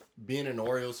up, being an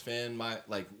Orioles fan, my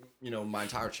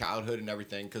entire childhood and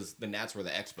everything, because the Nats were the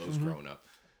Expos growing up.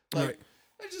 Like Right.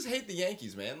 I just hate the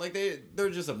Yankees, man. Like they're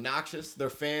just obnoxious. Their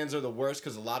fans are the worst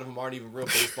because a lot of them aren't even real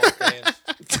baseball fans.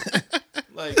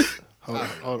 Like Hold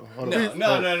on.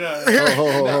 no.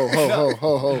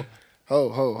 Ho.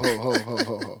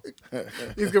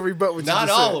 He's gonna rebut what you Not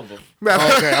just all said. of them.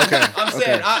 Okay. I'm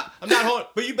saying I'm not holding,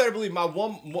 but you better believe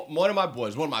one of my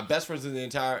boys, one of my best friends on the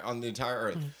entire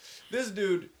earth. This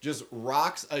dude just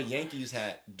rocks a Yankees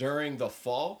hat during the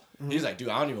fall. He's like, dude,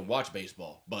 I don't even watch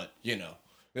baseball, but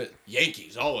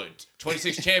Yankees,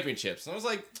 26 championships. And I was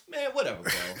like, man, whatever,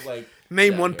 bro. Like,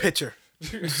 Name get one out here. pitcher.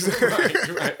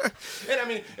 right. And I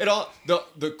mean,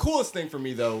 the coolest thing for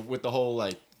me though with the whole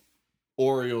like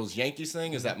Orioles Yankees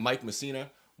thing is that Mike Messina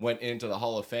went into the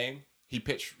Hall of Fame. He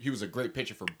was a great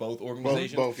pitcher for both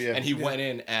organizations. Both, yeah. And he went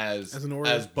in as As an Oriole?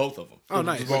 as both of them. Oh,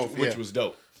 nice. Which Yeah. was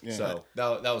dope. Yeah. So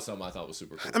that was something I thought was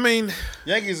super cool. I mean,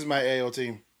 Yankees is my AO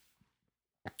team.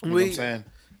 You know what I'm saying?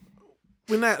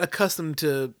 we're not accustomed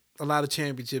to a lot of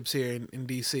championships here in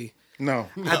DC. No.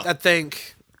 I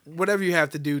think whatever you have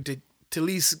to do to at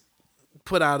least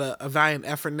put out a valiant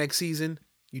effort next season,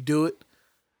 you do it.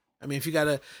 I mean, if you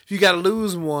gotta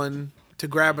lose one to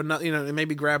grab another, and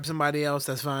maybe grab somebody else,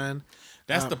 that's fine.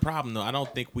 That's the problem though. I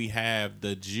don't think we have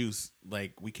the juice.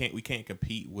 Like we can't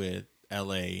compete with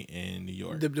LA and New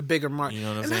York. The bigger market, You know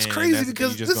what I'm and that's saying? crazy That's-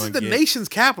 because you just this is gonna the get- nation's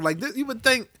capital. Like this, you would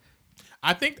think.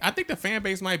 I think the fan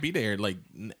base might be there. Like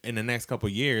in the next couple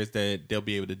of years, that they'll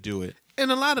be able to do it.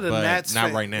 And a lot of the But Nats, not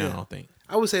fan- right now. yeah. I don't think.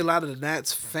 I would say a lot of the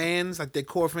Nats fans, like their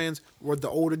core fans, were the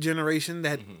older generation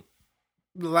that,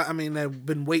 that have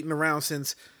been waiting around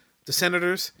since the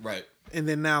Senators, Right. and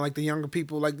then now like the younger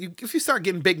people, like if you start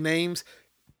getting big names,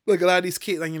 like a lot of these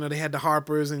kids, like they had the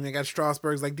Harpers and they got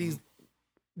Strasburgs, like these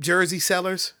jersey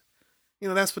sellers,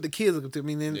 that's what the kids look up to. I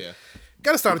mean, then Yeah.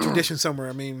 got to start a tradition somewhere.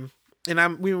 I mean,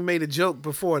 we made a joke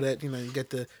before that, you get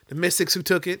the Mystics who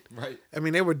took it. Right. I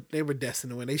mean, they were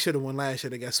destined to win. They should have won last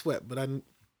year. They got swept, but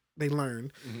they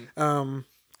learned.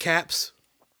 Caps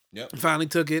Yep. finally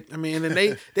took it. I mean, and then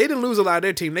they didn't lose a lot of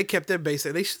their team. They kept their base.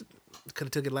 They could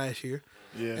have took it last year.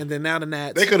 Yeah. And then now the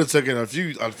Nats. They could have taken a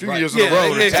few Right. years in a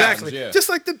row. Yeah, exactly. Yeah. Just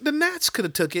like the Nats could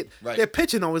have took it. Right. Their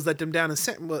pitching always let them down.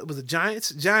 And was it Giants?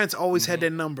 Giants always had their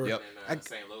number. Yep.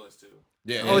 St. Louis too.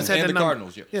 Yeah. Always had and their the number.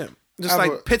 Cardinals. Yep. Yeah. Just I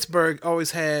have like a- Pittsburgh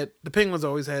always had, the Penguins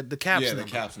always had the Caps Yeah, the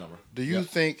number. Caps number. Do you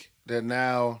think that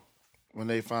now, when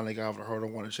they finally got over the hurdle,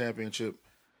 won a championship,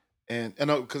 and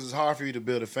because it's hard for you to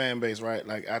build a fan base, right?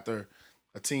 Like after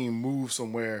a team moves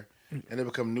somewhere and they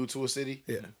become new to a city.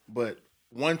 Yeah. But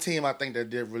one team I think that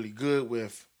did really good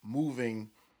with moving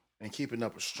and keeping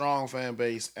up a strong fan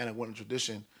base and a winning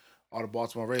tradition are the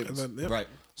Baltimore Ravens. Yep. Right.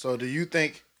 So do you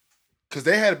think, because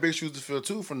they had big shoes to fill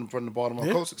too from the Baltimore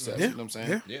Yeah. Colts success, Yeah. you know what I'm saying?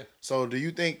 Yeah. Yeah. So do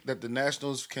you think that the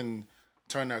Nationals can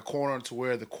turn that corner to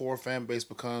where the core fan base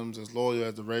becomes as loyal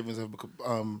as the Ravens have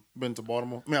been to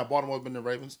Baltimore? I mean, Baltimore has been the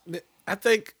Ravens. I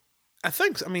think.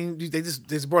 I mean, they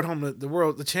just brought home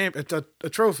the champ, a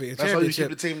trophy, a That's how you keep championship.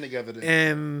 the team together. Then.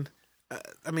 And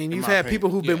I mean, you've my had people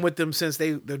opinion. who've been Yeah. with them since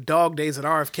their dog days at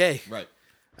RFK. Right.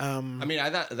 I mean,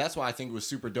 that's why I think it was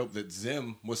super dope that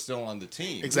Zim was still on the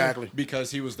team. Exactly.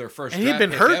 Because he was their first And he'd draft been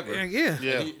pick hurt. ever. Yeah.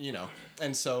 Yeah. And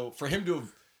and so for him to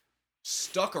have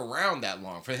stuck around that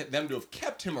long, for them to have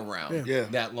kept him around Yeah.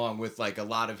 that long with like a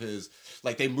lot of his,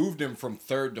 like they moved him from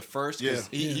third to first. 'Cause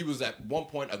he was at one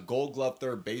point a Gold Glove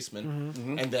third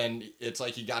baseman, and then it's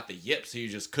like he got the yips. He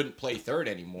just couldn't play third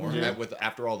anymore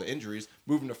after all the injuries.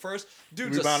 Moving to first,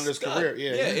 dude's Rebounded a his stud. career.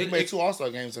 Yeah, he made it, 2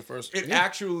 All-Star games at first. it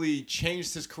actually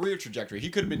changed his career trajectory. He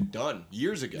could have been done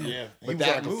years ago. yeah, he but was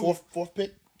that like move, a fourth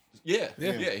pick. yeah.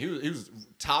 He was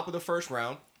top of the first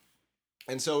round,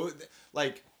 and so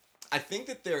like I think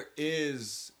that there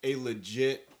is a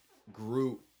legit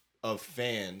group of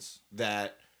fans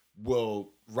that will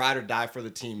ride or die for the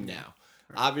team now.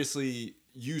 Obviously,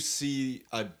 you see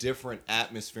a different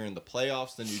atmosphere in the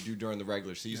playoffs than you do during the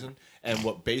regular season, and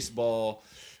what baseball,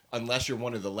 unless you're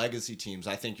one of the legacy teams,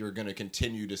 I think you're going to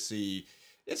continue to see.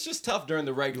 It's just tough during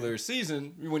the regular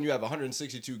season when you have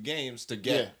 162 games to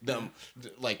get them,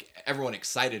 like everyone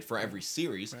excited for every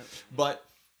series. But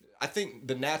I think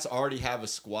the Nats already have a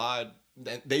squad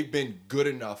that they've been good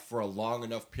enough for a long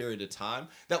enough period of time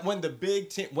that when the big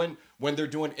team, when they're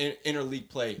doing interleague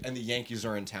play and the Yankees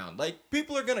are in town, like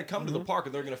people are going to come to the park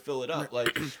and they're going to fill it up.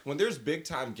 Like when there's big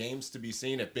time games to be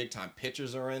seen, if big time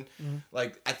pitchers are in,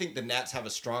 like I think the Nats have a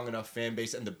strong enough fan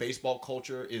base and the baseball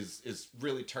culture is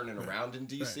really turning around in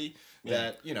DC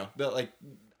that, that like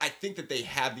I think that they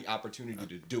have the opportunity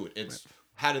to do it. It's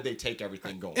how do they take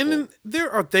everything going And forward? then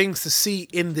there are things to see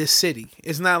in this city.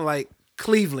 It's not like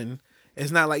Cleveland.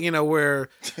 It's not like, where,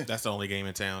 That's the only game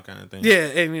in town, kind of thing. yeah,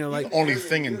 and, like, Only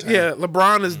thing in town. yeah,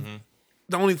 LeBron is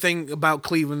the only thing about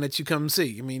Cleveland that you come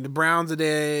see. I mean, the Browns are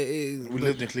there. We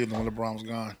lived in Cleveland when LeBron was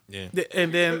gone. Yeah.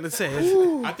 And then, let's say,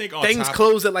 I think on things top,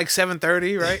 close at like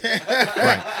 7:30, right?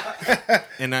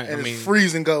 and I And mean, it's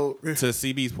freezing cold. to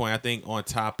CB's point, I think on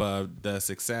top of the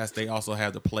success, they also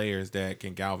have the players that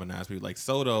can galvanize people. Like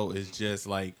Soto is just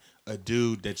like a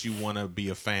dude that you want to be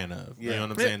a fan of. You know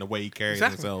what I'm saying? The way he carries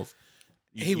Exactly. himself.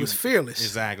 He was fearless.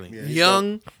 Exactly.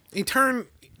 Young. He turned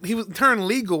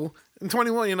legal in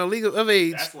 21, legal of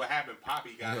age. That's what happened.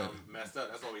 Poppy got him messed up.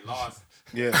 That's why we lost.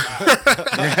 Yeah,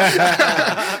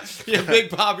 Yeah, Big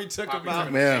Bobby took him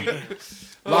out. man.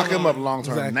 Lock him up long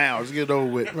term Exactly. now. Just get it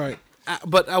over with. Right.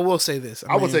 But I will say this.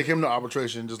 I would take him to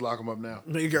arbitration. Just lock him up now.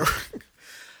 There you go.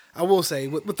 I will say,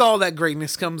 with all that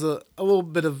greatness comes a little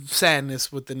bit of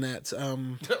sadness with the Nets.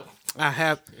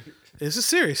 This is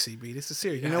serious, CB. This is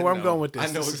serious. You know where I'm going with this. I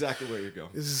know This is- exactly where you're going.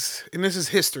 This is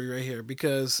history right here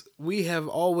because we have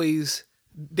always.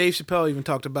 Dave Chappelle even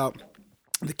talked about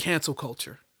the cancel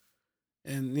culture,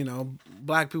 and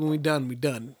black people, we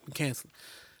cancel.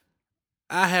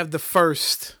 I have the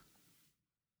first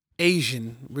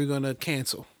Asian we're gonna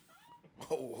cancel.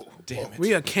 Damn it.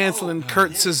 We are canceling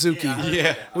Kurt Suzuki.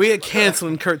 Yeah. We are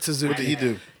canceling Kurt Suzuki. What did he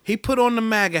do? He put on the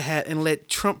MAGA hat and let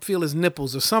Trump feel his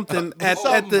nipples or something at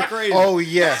Something the crazy. Oh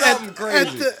yes, Something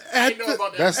crazy.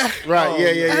 that's right.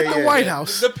 Yeah. at the White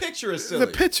House. The picture is silly.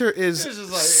 The picture is It's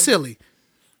just like- silly,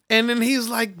 and then he's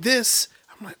like this.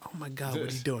 I'm like, oh my god, what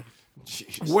are you doing?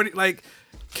 What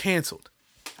canceled?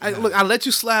 I let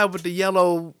you slide with the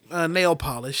yellow nail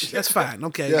polish. That's fine.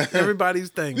 Okay, Yeah. everybody's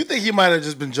thing. You think he might have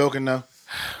just been joking though?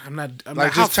 I'm not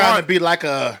Like how just trying far, to be like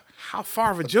a how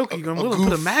far of a joke are you gonna put a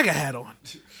goof. MAGA hat on?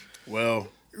 well.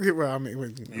 Well, I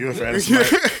mean, You're a fan of somebody.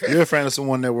 You're a fan of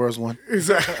someone that wears one.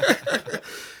 exactly.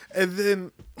 And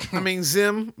then, I mean,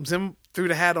 Zim threw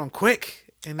the hat on quick.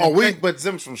 And then But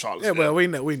Zim's from Charlottesville. yeah, well,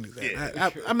 we knew that. Yeah.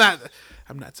 I'm not.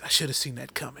 I should have seen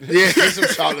that coming. Yeah, he's from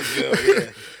Charlottesville. Yeah,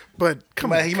 But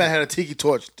come on, he might have had a tiki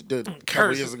torch a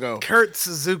couple years ago. Kurt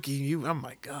Suzuki, oh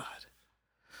my God.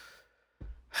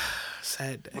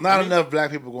 Sad day. Not enough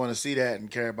black people going to see that and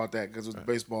care about that because it's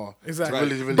baseball. Exactly.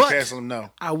 To really But- cancel them. No.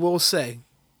 I will say,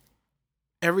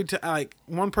 every time, like,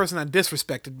 one person I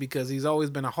disrespected because he's always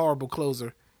been a horrible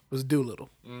closer was Doolittle.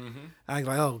 I was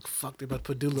like, oh, fuck, they about to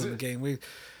put Doolittle in the game.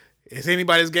 It's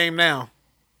anybody's game now.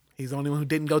 He's the only one who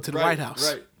didn't go to the White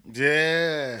House. Right.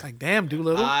 Yeah. Like, damn,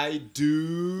 Doolittle. I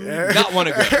do not want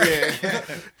to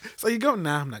go. So you go,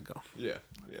 nah, I'm not going. Yeah.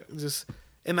 Just,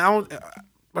 and I don't,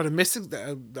 are the Mystics,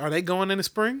 are they going in the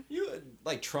spring?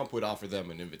 Like Trump would offer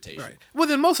them an invitation. Right. Well,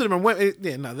 then most of them are women.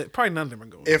 Yeah, no, probably none of them are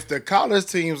going. If the college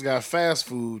teams got fast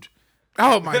food,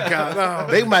 Oh, my God.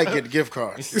 Oh. they might get gift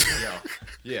cards.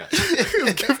 Yeah.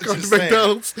 Gift card to Just saying.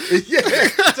 McDonald's. Yeah.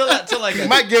 to like You a,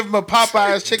 might give him a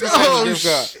Popeyes chicken sandwich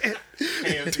gift card.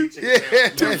 Yeah.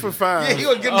 2 for $5. Yeah, he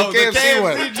gonna give him a the KFC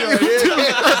one. joint.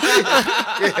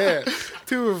 Yeah.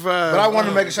 2 for $5. But I want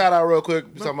to make a shout out real quick.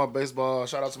 We talking about baseball.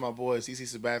 Shout out to my boy CC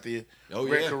Sabathia. Oh,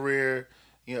 Great yeah. career.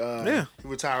 Yeah. He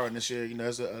retiring this year.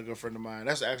 That's a good friend of mine.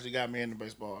 That's actually got me into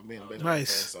baseball. Being a baseball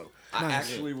Nice. fan. So I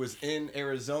actually was in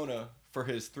Arizona for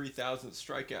his 3,000th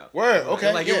strikeout. Word, okay,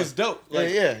 And, like yeah. it was dope. Like,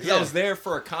 Yeah, 'cause yeah. I was there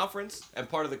for a conference, and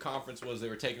part of the conference was they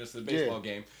were taking us to the baseball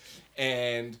game,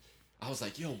 and I was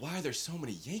like, "Yo, why are there so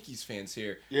many Yankees fans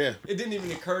here?" Yeah. It didn't even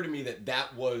occur to me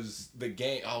that was the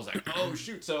game. I was like, "Oh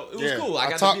shoot!" So it was yeah. cool. I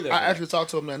got to be there. I for that. actually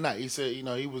talked to him that night. He said, he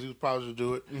was proud to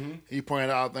do it. He pointed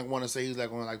out, I think, want to say he's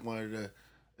like one of the.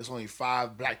 There's only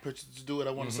 5 black pitchers to do it.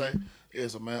 I want to say. Yeah,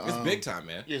 so man, It's big time,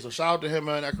 man. Yeah, so shout out to him,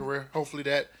 man. That career. Hopefully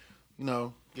that,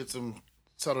 gets him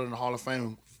settled in the Hall of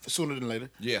Fame sooner than later.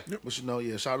 Yeah, But shout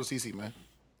out to CC, man.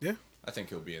 Yeah. I think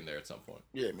he'll be in there at some point.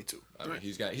 Yeah, me too. I mean,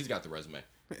 he's got the resume.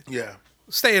 Yeah.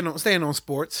 Staying on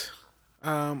sports.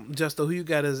 Justo, who you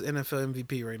got as NFL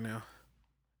MVP right now?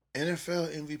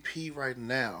 NFL MVP right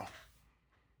now.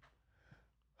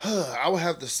 I would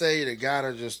have to say the guy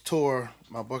that just tore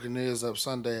my Buccaneers up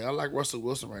Sunday. I like Russell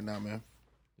Wilson right now, man.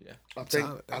 Yeah, I think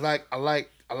I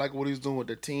like what he's doing with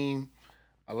the team.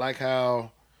 I like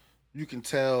how you can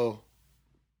tell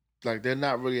like they're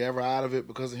not really ever out of it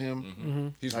because of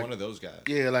him. he's one of those guys.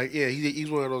 He's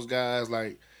one of those guys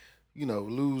like,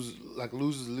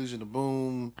 loses Legion to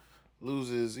Boom,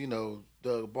 loses,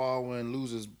 Doug Baldwin,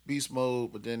 loses beast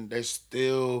mode, but then they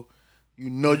still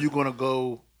you're gonna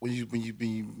go when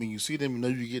you see them,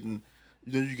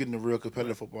 you're getting a real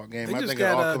competitive football game. They I just think it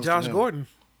all got comes Josh to him. Gordon.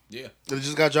 Yeah, They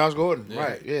just got Josh Gordon,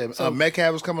 right? Yeah,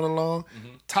 Metcalf was coming along.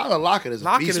 Tyler Lockett is a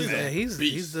Lockett beast, is man. he's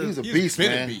Beast. the He's a He's beast,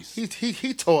 been a man. beast.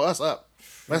 He tore us up.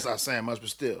 That's not saying much, but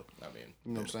still, I mean,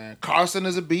 you know what I'm saying. Carson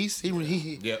is a beast. He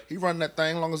Yep. run that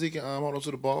thing as long as he can hold on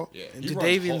to the ball. yeah. and He runs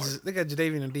Jadavian's. hard. They got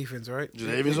Jadavian on defense, right?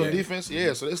 Davis on defense,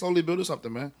 yeah. So they slowly building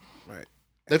something, man. Right.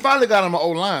 They finally got him an O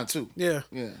line too. Yeah.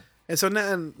 Yeah, And so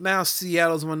now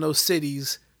Seattle's one of those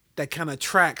cities that kind of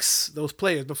tracks those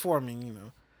players. Before,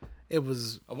 it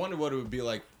was I wonder what it would be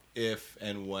like if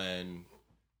and when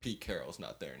Pete Carroll's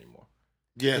not there anymore.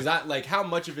 yeah. Because how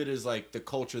much of it is like the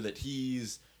culture that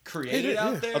he's created Yeah, yeah.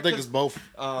 out there? I think it's 'Cause,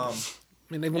 both.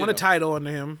 they won a title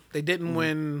under him. They didn't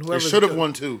win. They Whoever should have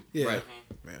won too. Yeah. Right.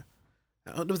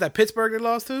 Was that Pittsburgh they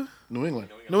lost to? New England.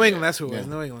 New England. That's who it was.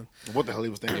 Yeah. New England. What the hell he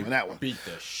was thinking in that one? beat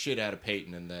the shit out of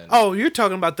Peyton and then Oh, you're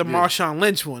talking about the Marshawn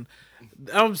Lynch one.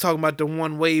 I was talking about the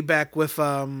one way back with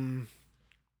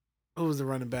who was the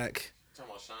running back?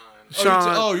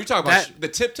 you're talking about that- the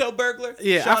tiptoe burglar?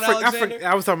 Yeah, Sean Alexander?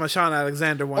 I was talking about Sean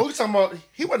Alexander one. Oh, we talking about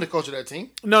he wasn't the coach of that team.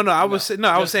 No, I was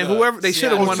Just, saying whoever they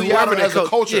should have Seattle. won. Seattle Whoever the as a coach.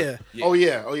 culture. Yeah, Oh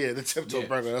yeah. The tiptoe Yeah.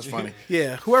 burger. That's funny.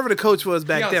 yeah. Whoever the coach was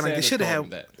back Deion then, like they Sanders should have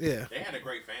called had. him that. Yeah, They had a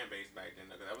great fan base back then.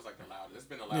 Though, that was like the loudest. It's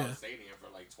been the loudest stadium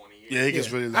for like 20 years. Yeah, he gets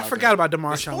really. I forgot about the The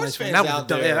Marshawn sports Lynch one. fans That was out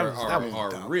dumb. there Yeah, that was are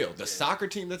dumb. real. The soccer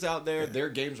team that's out there, their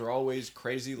games are always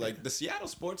crazy. Like the Seattle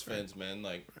sports fans, man.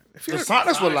 Like The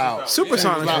Sonics were loud.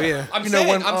 Supersonics, loud. yeah. I'm You know, saying,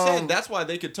 when, I'm saying that's why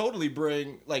they could totally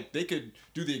bring they could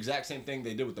do the exact same thing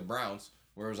they did with the Browns,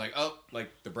 where it was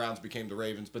the Browns became the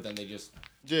Ravens, but then they just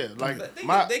Yeah, like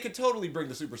they could totally bring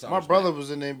the Supersonics. my brother back.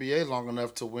 was in the NBA long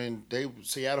enough to when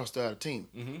Seattle still had a team.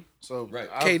 Mm-hmm. So Right.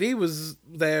 KD was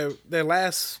their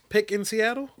last pick in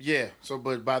Seattle. Yeah. So,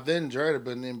 but by then Jared had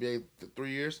been in the NBA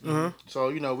 3 years. So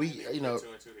we 2 and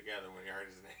 2 together when you heard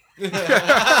his name.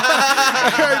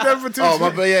 Oh my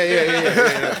bad.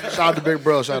 Yeah. Shout out to Big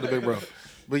Bro.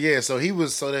 But yeah, so he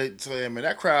was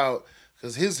that crowd,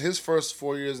 because his first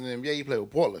 4 years in the NBA he played with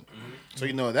Portland. So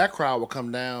that crowd will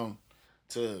come down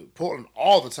to Portland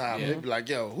all the time. Yeah. They'd be like,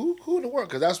 "Yo, who in the world?"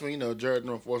 Because that's when Jared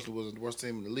unfortunately was the worst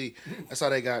team in the league. That's how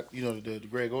they got the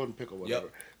Greg Oden pick or whatever.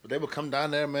 Yep. But they would come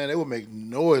down there, man. They would make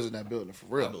noise in that building for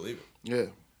real. I believe it. Yeah,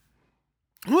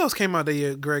 Who else came out that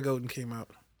year? Greg Oden came out.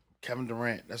 Kevin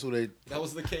Durant. That's who they That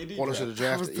was the KD. Portland should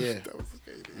draft. have drafted. Yeah, That was the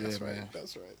KD. Yeah, That's right. man.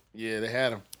 That's right. yeah, they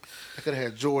had him. They could have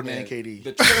had Jordan and Man, KD.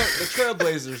 The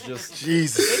Trailblazers just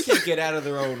Jesus. they can't get out of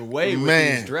their own way with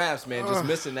Man. these drafts, man. Just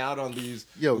missing out on these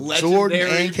Yo, legendary Jordan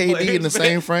and KD players, in the man.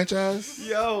 same franchise.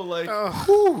 Yo, like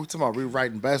Whew, talking about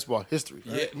rewriting basketball history.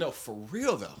 yeah, no, for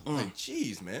real though. Like,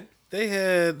 jeez, man. They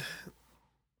had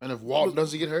And if Walton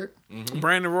doesn't get hurt,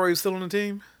 Brandon Roy still on the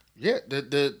team. yeah,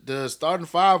 the starting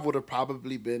five would have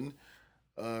probably been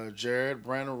Jared,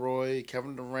 Brandon Roy,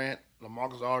 Kevin Durant,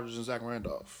 LaMarcus Aldridge, and Zach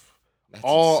Randolph. That's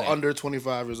All insane. under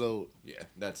 25 years old. Yeah,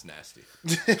 that's nasty.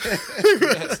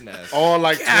 That's nasty. All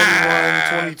like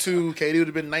 21, 22. KD would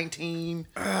have been 19.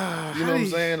 You know what I'm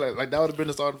saying? Like that would have been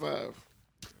the starting five.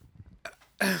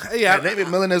 Yeah, And David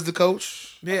Millen as the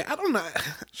coach. yeah. I don't know.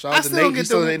 Shout I out to still Nate. don't He's get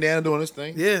still the- in Indiana doing his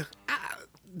thing. Yeah,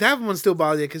 that one still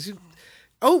bothers you because you.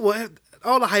 Oh, what?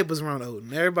 All the hype was around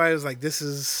Oden. Everybody was like, "This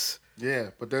is."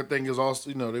 Yeah, but their thing is also,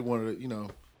 they wanted to,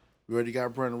 we already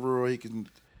got Brandon Roy.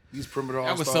 He's perimeter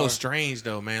all-star. That was so strange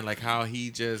though, man. Like how he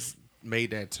just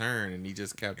made that turn and he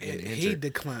just kept getting He injured.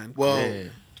 declined. Well,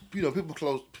 Yeah.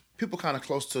 people kind of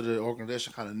close to the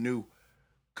organization kind of knew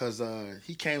because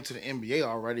he came to the NBA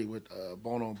already with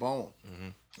bone on bone.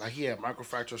 Like he had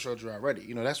microfracture surgery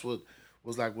already. That's what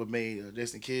was like what made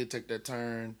Jason Kidd take that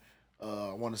turn.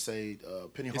 I want to say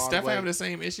Penny Is Hardaway, Steph having the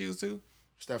same issues too?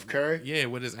 Steph Curry. Yeah,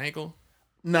 with his ankle.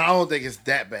 No, I don't think it's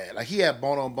that bad. Like he had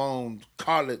bone on bone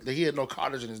cartilage. Like, he had no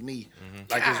cartilage in his knee.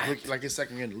 Like his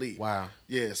second year in the league. Wow.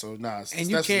 Yeah. So And Steph's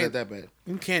you not can't- that bad.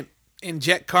 You can't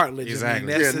inject cartilage.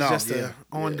 Exactly. I mean, that's Yeah, no, just yeah, an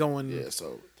ongoing. Yeah.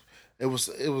 So it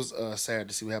was sad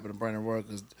to see what happened to Brandon Roy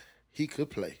because he could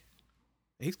play.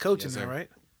 He's coaching Yes, now, sir. right?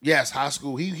 Yes, high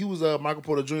school. He was Michael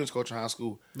Porter Jr.'s coach in high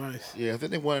school. Nice. Yeah, I think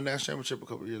they won a national championship a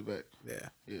couple of years back. Yeah.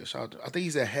 Yeah, shout out I think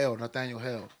he's at Hell, Nathaniel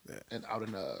Hell, and out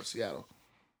in Seattle.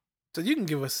 So you can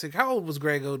give us how old was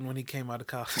Greg Oden when he came out of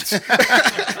college?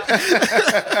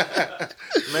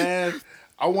 Man,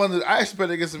 I expected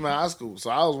to get him in high school, so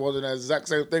I was wondering that exact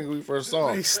same thing when we first saw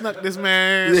him. He snuck this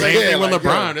man. Yeah. Same thing with like,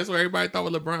 LeBron. yo. That's what everybody thought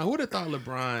with LeBron. Who would have thought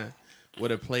LeBron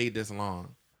would have played this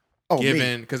long? Oh, me.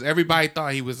 Given because everybody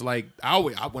thought he was like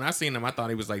when I seen him, I thought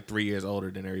he was like 3 years older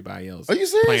than everybody else. Are you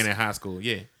serious? Playing in high school,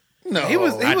 yeah. No, He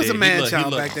was I a did. man looked-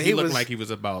 child looked- back then. He He looked was like he was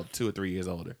about 2 or 3 years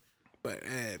older. But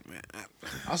man,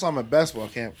 I saw him at basketball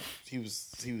camp. He was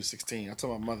 16. I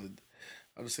told my mother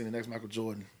I just seen the next Michael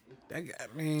Jordan.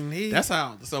 he. That's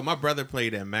how. So my brother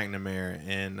played at McNamara,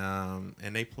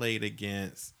 and they played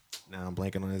against. Now I'm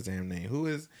blanking on his damn name.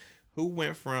 Who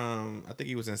went from? I think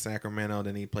he was in Sacramento.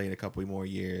 Then he played a couple more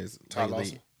years. Ty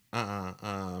lately.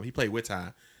 He played with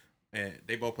Ty. And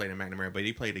they both played in McNamara, but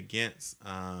he played against.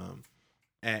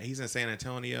 He's in San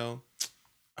Antonio.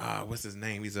 What's his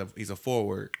name? He's a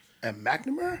forward. At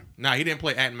McNamara? No, he didn't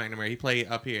play at McNamara. He played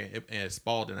up here at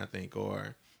Spalding, I think,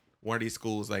 or one of these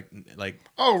schools like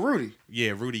Oh, Rudy.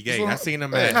 yeah, Rudy Gay. So- I seen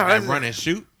him Yeah. at, No, at that's- Run and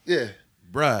Shoot. Yeah.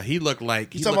 Bruh, he looked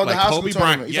like You talking about the high school Kobe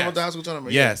tournament? Bryant. You talking about the high school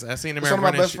tournament? Yes, I seen him He's at one of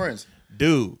Run my and best Shoot. friends.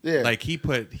 Dude, Yeah. like he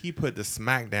put the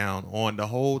smackdown on the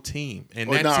whole team, and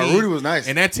Oh, that nah, team, Rudy was nice.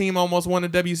 and that team almost won the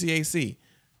WCAC,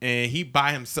 and he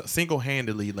by himself single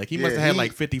handedly, like he must have had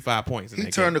like 55 points. In He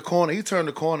that turned game. the corner. He turned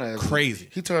the corner. Crazy.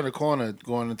 He turned the corner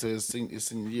going into his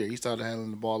senior year. He started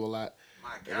handling the ball a lot.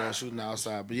 Shooting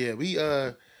outside. But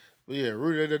yeah,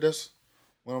 Rudy, that's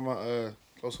one of my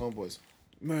close homeboys.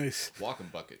 nice. Walking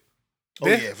bucket. Oh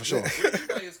Yeah. yeah, for sure.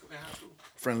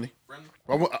 Friendly.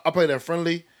 Friendly. I played at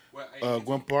Friendly,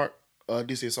 Gwen Park,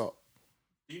 DC Assault.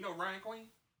 Do you know Ryan Queen?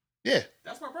 Yeah.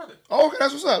 That's my brother. Oh, okay,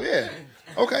 that's what's up. Yeah.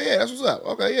 Okay, yeah, that's what's up.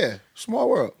 Okay, yeah. Small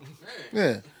world.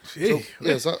 Yeah. Gee,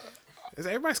 Yeah. So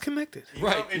everybody's connected.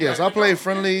 Right. yeah. So I played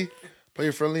Friendly,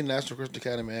 National Christian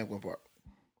Academy, and Gwen Park.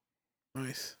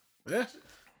 Nice. Yeah.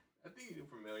 I think you're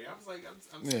familiar. I was like,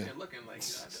 I'm Yeah. sitting there looking like.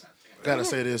 Gotta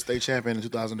say this, state champion in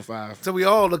 2005. So we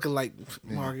all looking like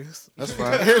Marcus. That's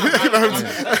fine. Yeah,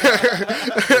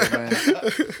 man.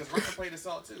 Because Ryan played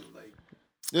assault too. Like,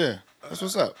 Yeah, that's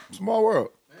what's up. Small world.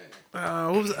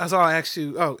 I saw I asked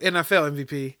you. Oh, NFL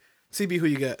MVP. CB, who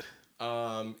you got?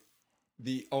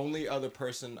 The only other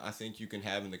person I think you can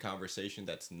have in the conversation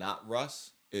that's not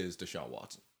Russ is Deshaun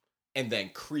Watson. And then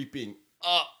creeping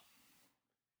up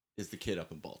is the kid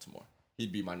up in Baltimore.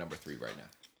 He'd be my number 3 right now.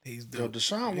 He's Yo, dope.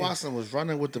 Deshaun Watson was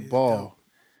running with the ball,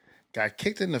 got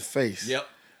kicked in the face. Yep.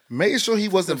 Made sure he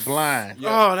wasn't blind.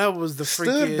 Oh, that was the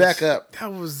freakiest. Stood back up.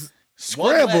 That was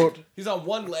scrambled He's on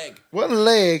one leg. one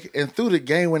leg and threw the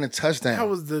game-winning touchdown. That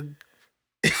was the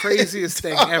craziest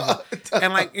thing ever.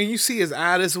 And you see his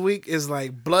eye this week is like he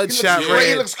bloodshot looks, cra- he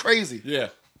red. looks crazy. Yeah.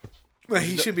 Like,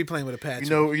 he should be playing with a patch.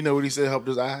 You know what he said helped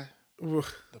his eye? The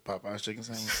Popeyes chicken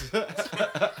sandwich.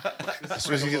 That's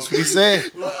what he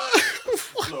said.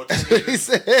 That's what he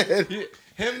said.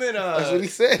 Him and That's what he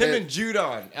said. Him and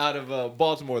Judon out of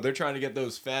Baltimore. They're trying to get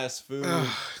those fast food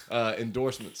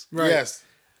endorsements. Right. Yes.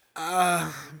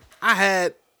 I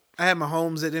had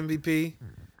Mahomes at MVP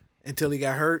until he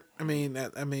got hurt. I mean,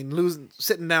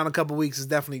 sitting down a couple weeks is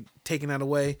definitely taking that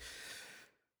away.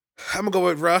 I'm gonna go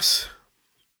with Russ.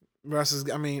 Russ is,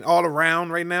 all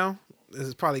around right now. This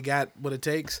has probably got what it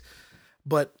takes,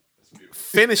 but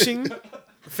finishing,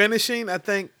 I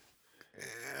think.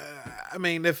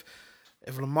 If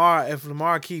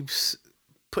Lamar keeps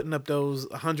putting up those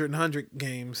 100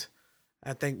 games,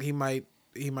 I think he might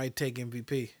take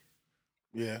MVP.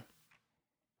 Yeah.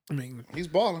 I mean, He's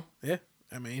balling. yeah.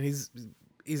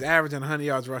 He's averaging 100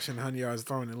 yards rushing, 100 yards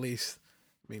throwing at least.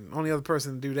 Only other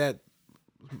person to do that,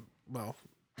 well,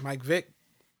 Mike Vick.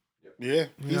 Yeah.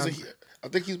 Yeah. I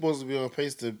think he's supposed to be on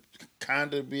pace to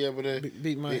kind of be able to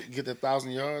Beat Mike. get the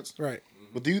 1,000 yards. Right.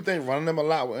 But do you think running them a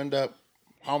lot will end up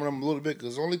harming them a little bit?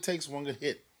 Because it only takes one good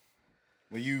hit.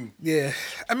 When you Yeah.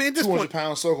 At this 200 point,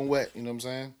 pounds soaking wet, you know what I'm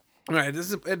saying? right.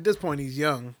 At this point, he's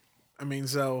young.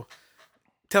 So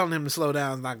telling him to slow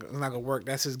down is not gonna work.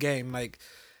 That's his game. Like,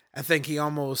 I think he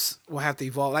almost will have to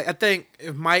evolve. Like, I think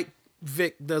if Mike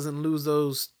Vick doesn't lose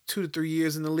those 2 to 3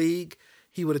 years in the league,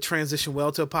 he would have transitioned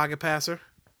well to a pocket passer.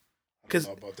 Because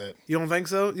How about that? you don't think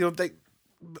so? You don't think?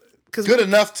 Cause Good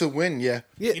enough to win, yeah.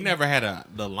 Yeah, He never had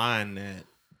the line that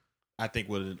I think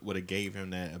would have gave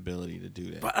him that ability to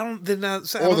do that. but I don't. Then I Or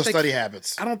don't the think, study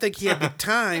habits. I don't think he had the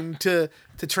time to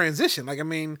transition. Like,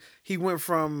 he went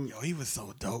from Yo, he was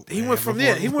so dope. he man, went from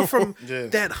before- he went from Yeah.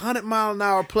 that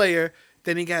 100-mile-an-hour player.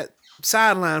 Then he got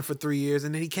sidelined for 3 years,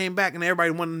 and then he came back, and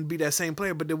everybody wanted to be that same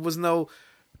player. But there was no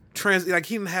like,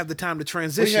 he didn't have the time to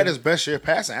transition. He had his best year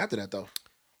passing after that, though. well,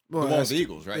 The one with that's, the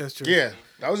Eagles, right? that's true. Yeah.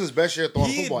 That was his best year throwing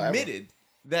He football ever. admitted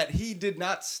that he did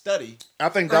not study. I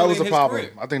think that early was in the his problem.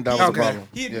 career. I think that was the Okay. problem.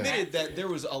 He Yeah. admitted that there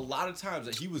was a lot of times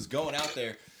that he was going out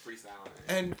there Freestyling.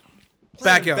 and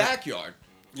playing Backyard. backyard.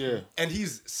 Yeah. And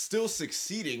he's still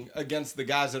succeeding against the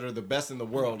guys that are the best in the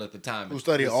world at the time. Who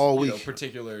study This, all week.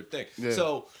 Particular thing. Yeah.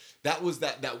 So that was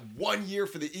that 1 year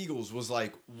for the Eagles was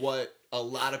like what a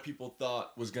lot of people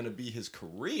thought was going to be his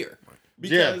career.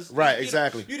 Because right, you know,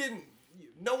 exactly.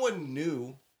 no one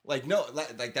knew. Like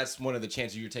that's one of the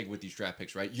chances you're taking with these draft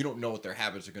picks, right? You don't know what their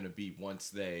habits are going to be once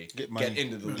they Get money,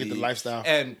 into the get the league. lifestyle.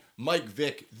 And Mike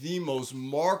Vick, the most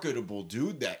marketable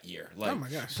dude that year. Like, Oh my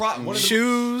gosh. one of the,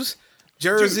 Shoes,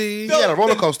 jersey. Dude, He had a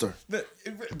roller coaster.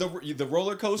 the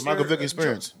roller coaster. Michael Vick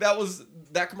experience.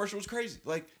 That commercial was crazy.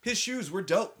 Like his shoes were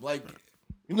dope. Like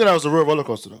You know that was a real roller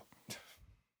coaster, though.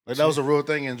 Like, that was a real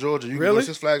thing in Georgia. You can go Really? to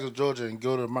Six Flags of Georgia and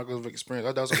go to Michael Vick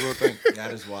experience. That was a real thing.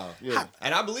 that is wild. Yeah.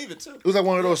 And I believe it too. It was like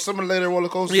one of those simulator roller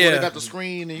coasters where Yeah. they got the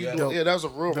screen and you Yeah. go, yeah, that was a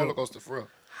real roller coaster for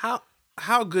real.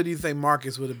 How good do you think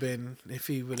Marcus would have been if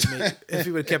he would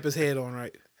have kept his head on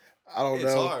right? I don't It's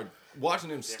know. hard watching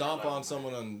him stomp on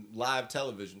someone on live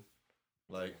television.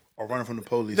 Like Or running from the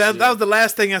police. That was the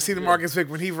last thing I seen of Marcus Vick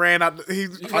when he ran out. He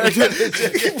ran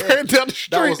down the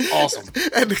street. That was awesome.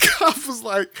 And the cop was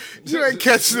like, "You ain't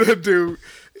catching that dude."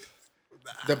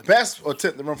 The best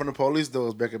attempt to run from the police, though,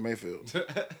 was Baker Mayfield.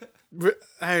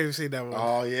 I haven't seen that one.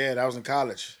 Oh, yeah, that was in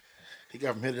college. He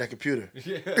got from hitting that computer.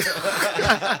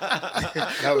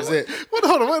 That was it.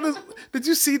 Hold on. Did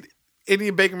you see any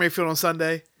of Baker Mayfield on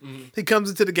Sunday? He comes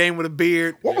into the game with a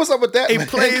beard. What was up with that, He man?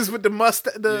 plays with the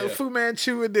mustache, the Yeah. Fu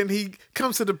Manchu, and then he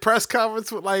comes to the press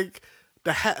conference with like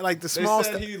the hat, like the they small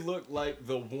said stuff. he looked like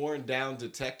the worn down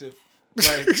detective.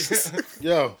 Like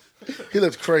Yo, he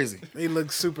looked crazy. He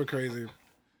looks super crazy.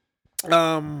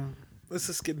 Let's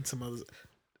just get into some others.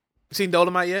 Seen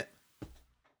Dolomite yet?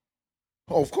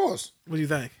 Oh, of course. What do you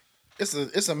think?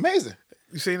 It's amazing.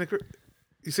 You seen it?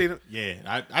 You seen it?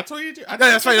 Yeah, I told you.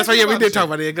 That's right. Yeah, we did talk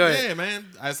about it. Go ahead. Yeah, man.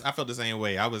 I felt the same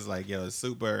way. I was like, yo, it's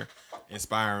super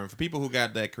inspiring for people who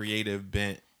got that creative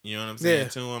bent. You know what I'm saying? Yeah.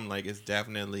 To them, like it's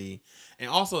definitely, and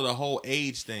also the whole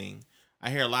age thing. I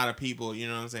hear a lot of people, you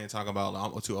know what I'm saying, talk about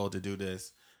I'm too old to do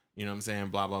this. You know what I'm saying?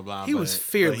 Blah blah blah. He was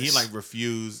fearless. But he like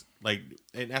refused. Like,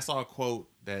 and I saw a quote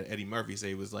that Eddie Murphy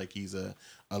said was like he's a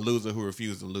loser who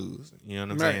refused to lose. You know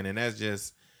what I'm Right. saying? And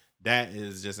that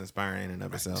is just inspiring in and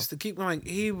of itself. Just to keep going,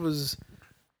 he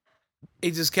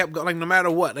just kept going. Like, no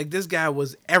matter what, like, this guy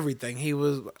was everything. He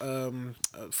was a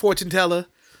fortune teller.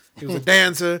 He was a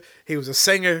dancer. He was a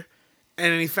singer,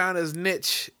 and then he found his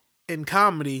niche in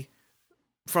comedy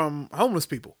from homeless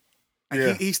people. Like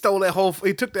Yeah. he stole that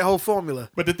he took that whole formula.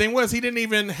 But the thing was, he didn't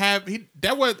even have he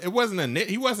wasn't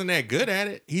that good at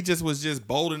it. He just was just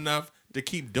bold enough to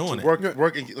keep doing it.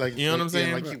 Working, like, You know what I'm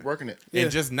saying? Like, keep working it. Yeah.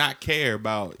 And just not care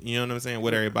about, you know what I'm saying,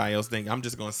 what everybody else think. I'm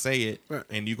just gonna say it, Right.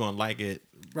 and you're gonna like it,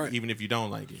 Right. even if you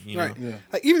don't like it. You Right. know? Yeah.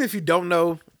 Like, even if you don't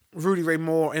know Rudy Ray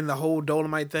Moore and the whole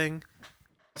Dolomite thing,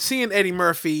 seeing Eddie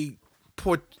Murphy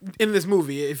in this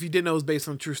movie, if you didn't know it was based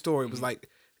on a true story, it was like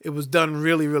it was done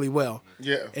really, really well.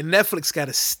 Yeah. And Netflix got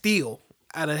a steal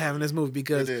out of having this movie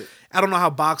because They did. I don't know how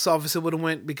box office it would have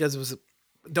went because it was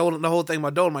the whole thing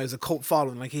about Dolomite was a cult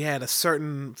following. Like he had a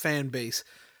certain fan base,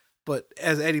 but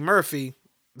as Eddie Murphy,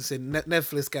 they said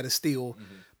Netflix got a steal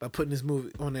by putting this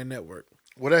movie on their network.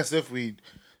 Well, that's if we,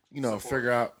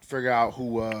 figure out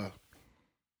who,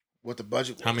 what the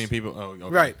budget was. How many people? Oh, okay.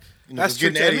 Right. That's That's true.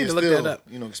 getting I Eddie need is to look still, that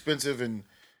up. expensive, and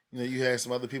you had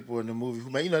some other people in the movie who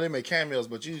made, they made cameos,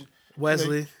 but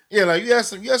Wesley. yeah, like you had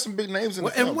some big names in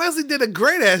the film. And Wesley did a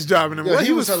great ass job in it. Yeah,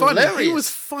 he was funny. He hilarious. was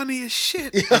funny as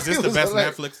shit Yeah, Is this he the was best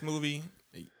hilarious. Netflix movie?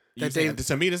 That they-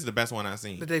 To me, this is the best one I've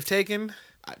seen. that they've taken.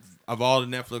 Of all the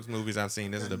Netflix movies I've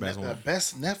seen, this is the best The one.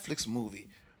 best Netflix movie,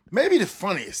 maybe the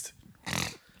funniest,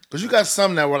 because you got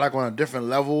some that were like on a different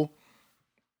level,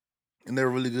 and they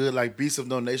were really good. Like Beasts of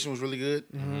No Nation was really good.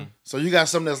 So you got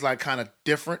some that's like kind of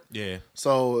different. Yeah.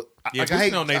 So Yeah, like, I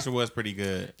hate, No Nation was pretty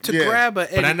good. To Yeah. grab a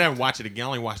But I Eddie, never watched it again. I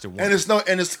only watched it once.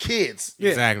 and it's kids. Yeah.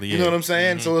 Exactly. Yeah. You know what I'm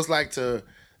saying? So it's like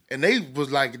and they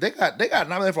was like they got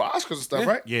nominated for Oscars and stuff,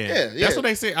 right? Yeah. That's what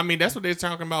they say. I mean, that's what they're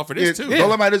talking about for this too.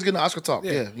 Dolomite is getting the Oscar talk.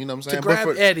 Yeah. Yeah, you know what I'm saying?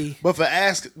 grab Eddie. But to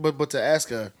ask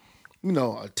a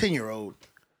 10-year-old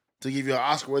to give you an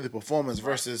Oscar-worthy performance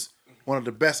versus one of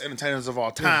the best entertainers of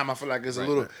all time, I feel like it's a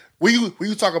little. When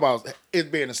you talk about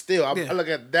it being a steal, I look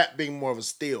at that being more of a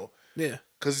steal. yeah,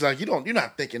 Because it's like you're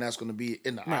not thinking that's going to be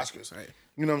in the Oscars. right.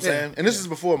 You know what I'm Yeah, saying? And this is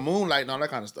before Moonlight and all that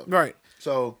kind of stuff. right.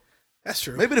 So That's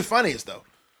true. maybe the funniest though.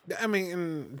 I mean,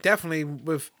 and definitely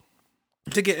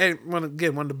to get one of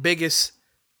the biggest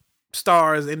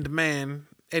stars in demand,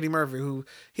 Eddie Murphy, who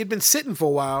he'd been sitting for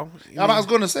a while. I was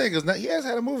going to say because he has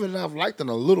had a movie that I've liked in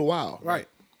a little while. Right.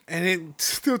 And it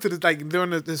still to this, like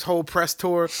during this whole press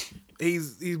tour,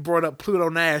 he's brought up Pluto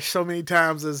Nash so many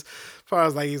times as far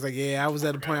as like he's like, yeah, I was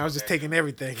at a point I was just taking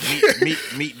everything.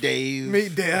 Meet Dave.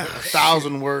 Meet Dave.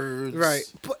 1,000 words. Right.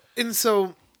 And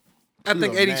so I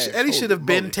think Pluto Eddie Nash. should have Holy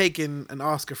been moly. taking an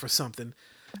Oscar for something.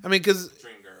 I mean, because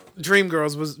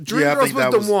Dreamgirls was Yeah, I think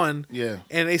that the was- one. yeah.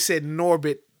 And they said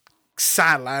Norbit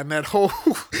sidelined that whole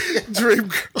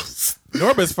Dreamgirls.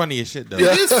 Norbert's funny as shit though.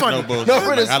 It is funny. No bullshit.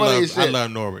 Norbert is I funny love as shit. I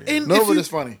love Norbert. And No, if but you- it's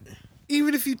funny.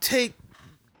 even if you take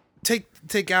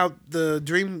out the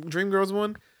Dreamgirls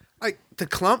one, like the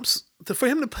Clumps, for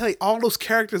him to play all those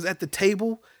characters at the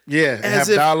table Yeah, and As have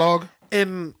if- dialogue.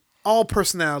 and all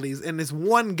personalities, and this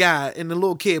one guy and the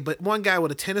little kid, but one guy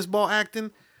with a tennis ball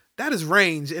acting, that is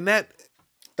range, and that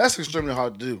That's extremely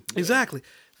hard to do. exactly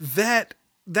that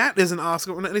is an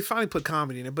Oscar. They finally put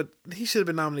comedy in it, but he should have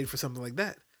been nominated for something like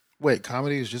that. Wait,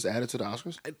 comedy is just added to the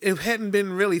Oscars? It hadn't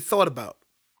been really thought about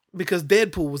because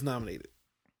Deadpool was nominated.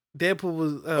 Deadpool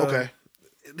was Okay.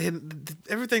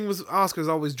 Everything was Oscars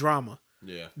always drama,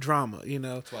 Yeah. you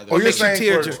know. why Oh, they're- you're makes you saying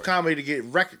tear for jerk. comedy to get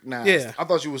recognized? Yeah. I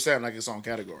thought you were saying like its own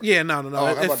category. Yeah, no. Oh, I'm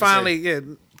about It to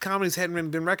finally, comedies hadn't really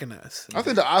been recognized. I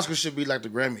think the Oscars should be like the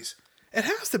Grammys. It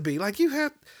has to be like you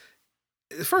have.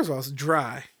 First of all, it's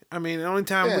dry. I mean, the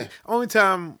only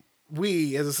time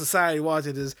we as a society watch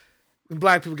it is when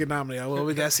black people get nominated. Well,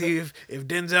 we got to see if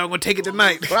Denzel gonna take it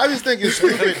tonight. But I just think it's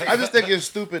stupid. I just think it's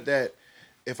stupid that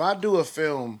if I do a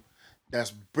film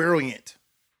that's brilliant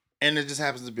and it just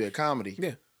happens to be a comedy,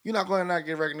 Yeah. you're not going to not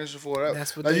get recognition for it.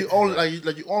 That's what like they- you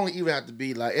only even have to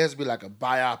be like it has to be like a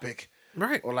biopic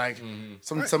Right. or like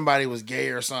somebody was gay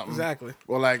or something. Exactly.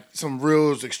 Or like some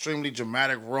real extremely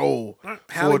dramatic role.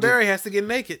 Halle for the- Berry has to get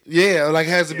naked. Yeah, like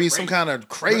has to be some kind of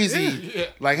crazy,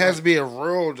 like has to be a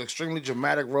real extremely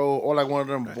dramatic role, or like one of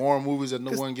them boring movies that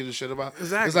no one gives a shit about.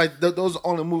 Exactly. It's like those are the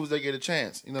only movies that get a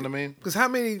chance. You know what I mean? Because how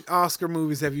many Oscar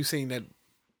movies have you seen that?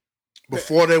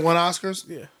 Before they won Oscars,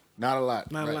 Yeah, not a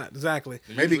lot. not Right. a lot. Exactly.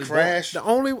 Maybe Crash. The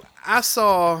only I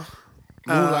saw.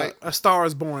 Moonlight. A Star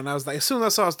Is Born. I was like, as soon as I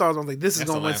saw A Star Is Born, I was like, this is That's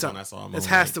gonna the win last one something. I saw, This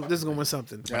has to. Moonlight. This is gonna win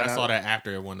something. But I saw that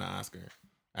after it won the Oscar.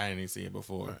 I didn't even see it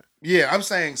before. Yeah, I'm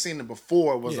saying seeing it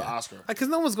before was the Yeah. Oscar. Like, cause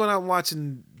no one's going out and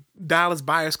watching Dallas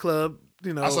Buyers Club.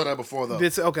 You know, I saw that before though.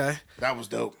 It's okay. That was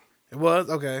dope. It was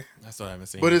okay. I still haven't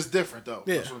seen But it. it's different though.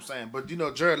 Yeah. That's what I'm saying. But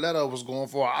Jared Leto was going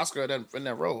for an Oscar in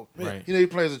that role. Right. He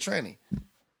plays a tranny.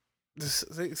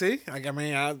 See, like, I mean,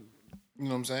 You know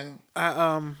what I'm saying?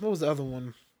 what was the other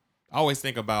one? I always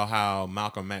think about how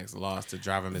Malcolm X lost to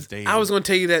Driving Miss Daisy. I was going to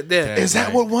tell you that there. Is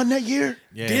that what won that year?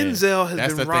 Yeah. Denzel has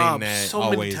That's been the robbed thing that so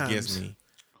many always times. gets me.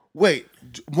 Wait,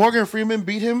 Morgan Freeman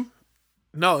beat him?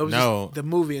 No, it was No, just the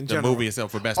movie in The general. movie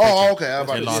itself for Best Picture. Oh, okay. I was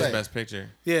They about to lost say. Best Picture.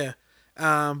 Yeah.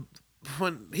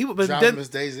 When he but Driving Miss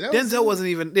Daisy. That was- Denzel wasn't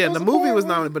even. Yeah, that was the a movie boring was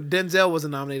movie. nominated, but Denzel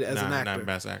wasn't nominated as an Nah, actor. not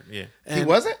Best Actor. Yeah. He And-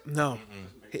 wasn't? No.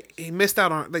 He missed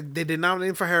out on like they did nominate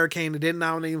him for Hurricane. They didn't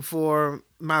nominate him for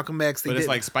Malcolm X. They But it's didn't.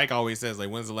 like Spike always says, like,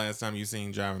 when's the last time you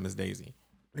seen Driving Miss Daisy?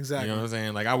 exactly. You know what I'm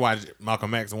saying? Like, I watch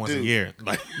Malcolm X once a Dude. year.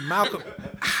 Like, Malcolm.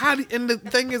 And the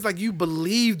thing is, like, you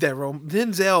believe that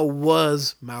Denzel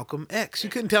was Malcolm X. You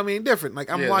couldn't tell me any different. Like,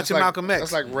 I'm Yeah, watching that's like- Malcolm X.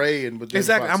 That's like Ray and Jamie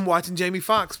exactly. Foxx. I'm watching Jamie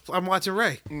Foxx. I'm watching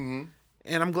Ray. Mm-hmm.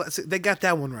 And I'm glad they got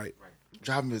that one right.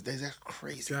 Driving Miss Daisy. That's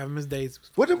crazy. Driving Miss Daisy.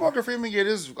 What did Morgan Freeman get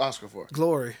his Oscar for?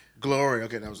 Glory. Glory.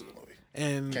 Okay, that was a good movie.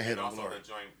 And Can't hit And on also Glory.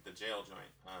 the jail joint.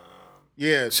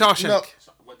 Yeah. Shawshank. No,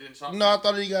 What didn't Shawshank? no, I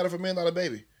thought he got it for $1 Million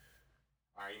Baby.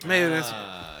 All right, maybe that's.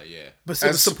 Yeah. But still,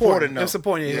 As the supporting. supporting, They're though.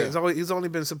 supporting. Yeah, Yeah. he's only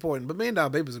been supporting. But $1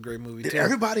 Million Baby was a great movie Did too.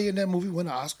 everybody in that movie win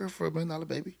an Oscar for $1 Million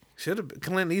Baby? Should have been.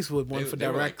 Clint Eastwood won for They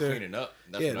were, like, director. cleaning up.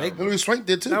 That's Yeah, what I they- remember. Hilary Swank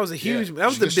did too. That was a huge. Yeah. That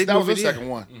was the big that was movie. the of the second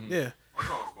year. one. Yeah. That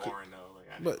was boring though. Like,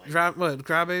 I didn't But like drive what?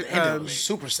 Drive it. That was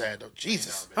super sad though.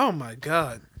 Jesus. Oh my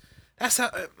god, that's how.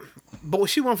 Boy,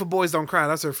 she won for Boys Don't Cry.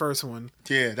 That's her first one.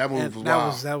 Yeah, that movie And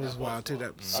was that wild. was wild too.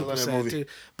 That was I super love that sad movie. too.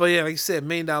 But yeah, like you said, $1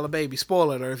 Million Baby.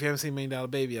 Spoiler alert! If you haven't seen $1 Million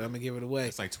Baby yet, I'm gonna give it away.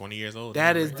 it's like 20 years old.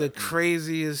 That now, is right? the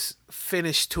craziest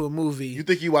finish to a movie. You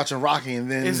think you watching Rocky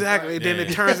and then Exactly. Then it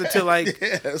Yeah. turns into like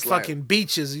Yeah, it's like- fucking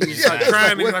beaches. You just Yeah, start it's crying.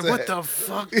 like, and you're what like, what the the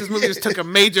fuck? This movie just took a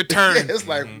major turn. It's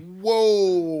like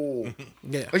whoa.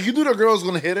 Yeah. Like you knew the girl was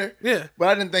gonna hit her. Yeah. But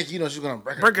I didn't think she was gonna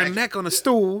break Break her neck on a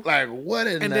stool. Like what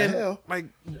in And the then hell? like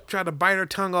try to bite her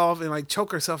tongue off and like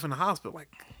choke herself in the hospital. Like,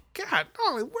 God,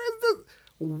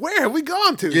 where have we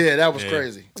gone to? Yeah, that was Yeah.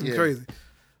 crazy. It's Yeah. crazy.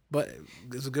 But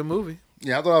it's a good movie.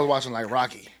 Yeah, I thought I was watching like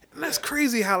Rocky. And that's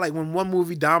crazy how like when one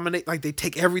movie dominate, like they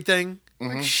take everything.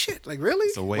 Like shit, like really?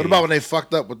 It's a wave. What about when they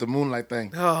fucked up with the Moonlight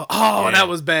thing? Oh, Yeah. that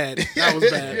was bad. That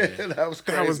was bad. Yeah, that was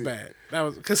crazy. That was bad. That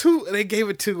was because who they gave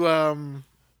it to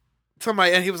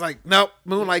somebody and he was like, nope,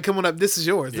 Moonlight coming up. This is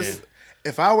yours. This Yeah. is,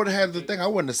 If I would have had the thing, I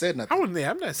wouldn't have said nothing. I wouldn't.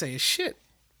 I'm not saying shit.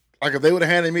 Like if they would have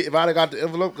handed me, if I'd have got the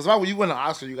envelope, because when you win an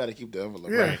Oscar, you got to keep the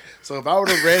envelope. Yeah. Right? So if I would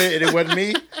have read it and it wasn't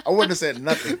me, I wouldn't have said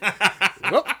nothing.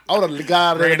 Well, I would have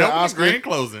got there Grand the opening, Oscar. grand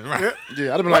closing, right? Yeah,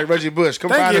 I'd have been like Reggie Bush. Come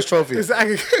Thank find you. this trophy.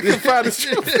 Exactly. Come find this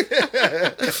trophy.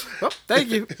 Oh, thank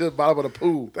you. It's the bottom of the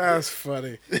pool. That's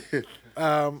funny.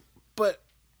 But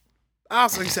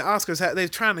also, like you said, Oscars they're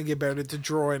trying to get better to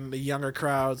draw in the younger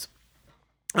crowds.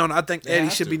 I don't know. I think Eddie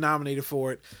have should to. be nominated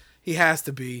for it. He has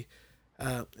to be.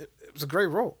 It was a great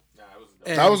role. Nah, it was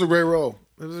And That was a great role,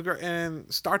 it was a great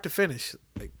and start to finish.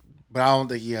 Like but I don't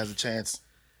think he has a chance.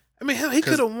 I mean, hell, he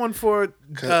could have won for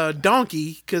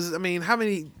Donkey because I mean, how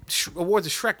many awards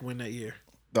did Shrek win that year?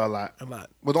 A lot. A lot.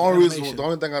 But the only reason, Animation. the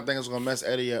only thing I think is going to mess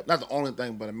Eddie up, not the only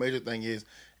thing, but a major thing is,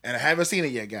 and I haven't seen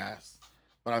it yet, guys,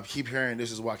 but I keep hearing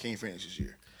this is Joaquin Phoenix this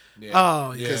year. Yeah.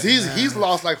 Oh yeah, Because he's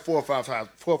lost like 4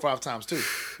 or 5 times too.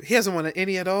 he hasn't won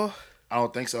any at all. I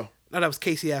don't think so. No, that was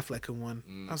Casey Affleck who won.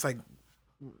 I was like,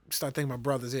 start thinking about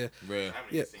brothers. Yeah, Real. I haven't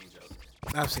Yeah. even seen Joker.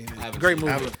 I've seen it. haven't Great seen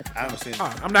it. movie. I haven't seen it. All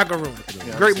right, I'm not gonna ruin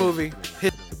it. Great movie.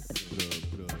 Hit.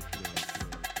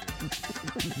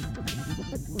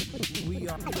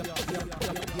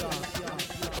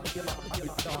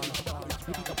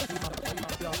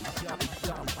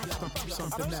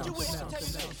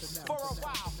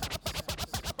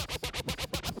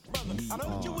 I know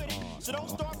what you with it, so don't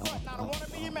start cutting. I don't wanna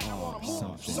be a man. I wanna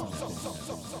move. Something.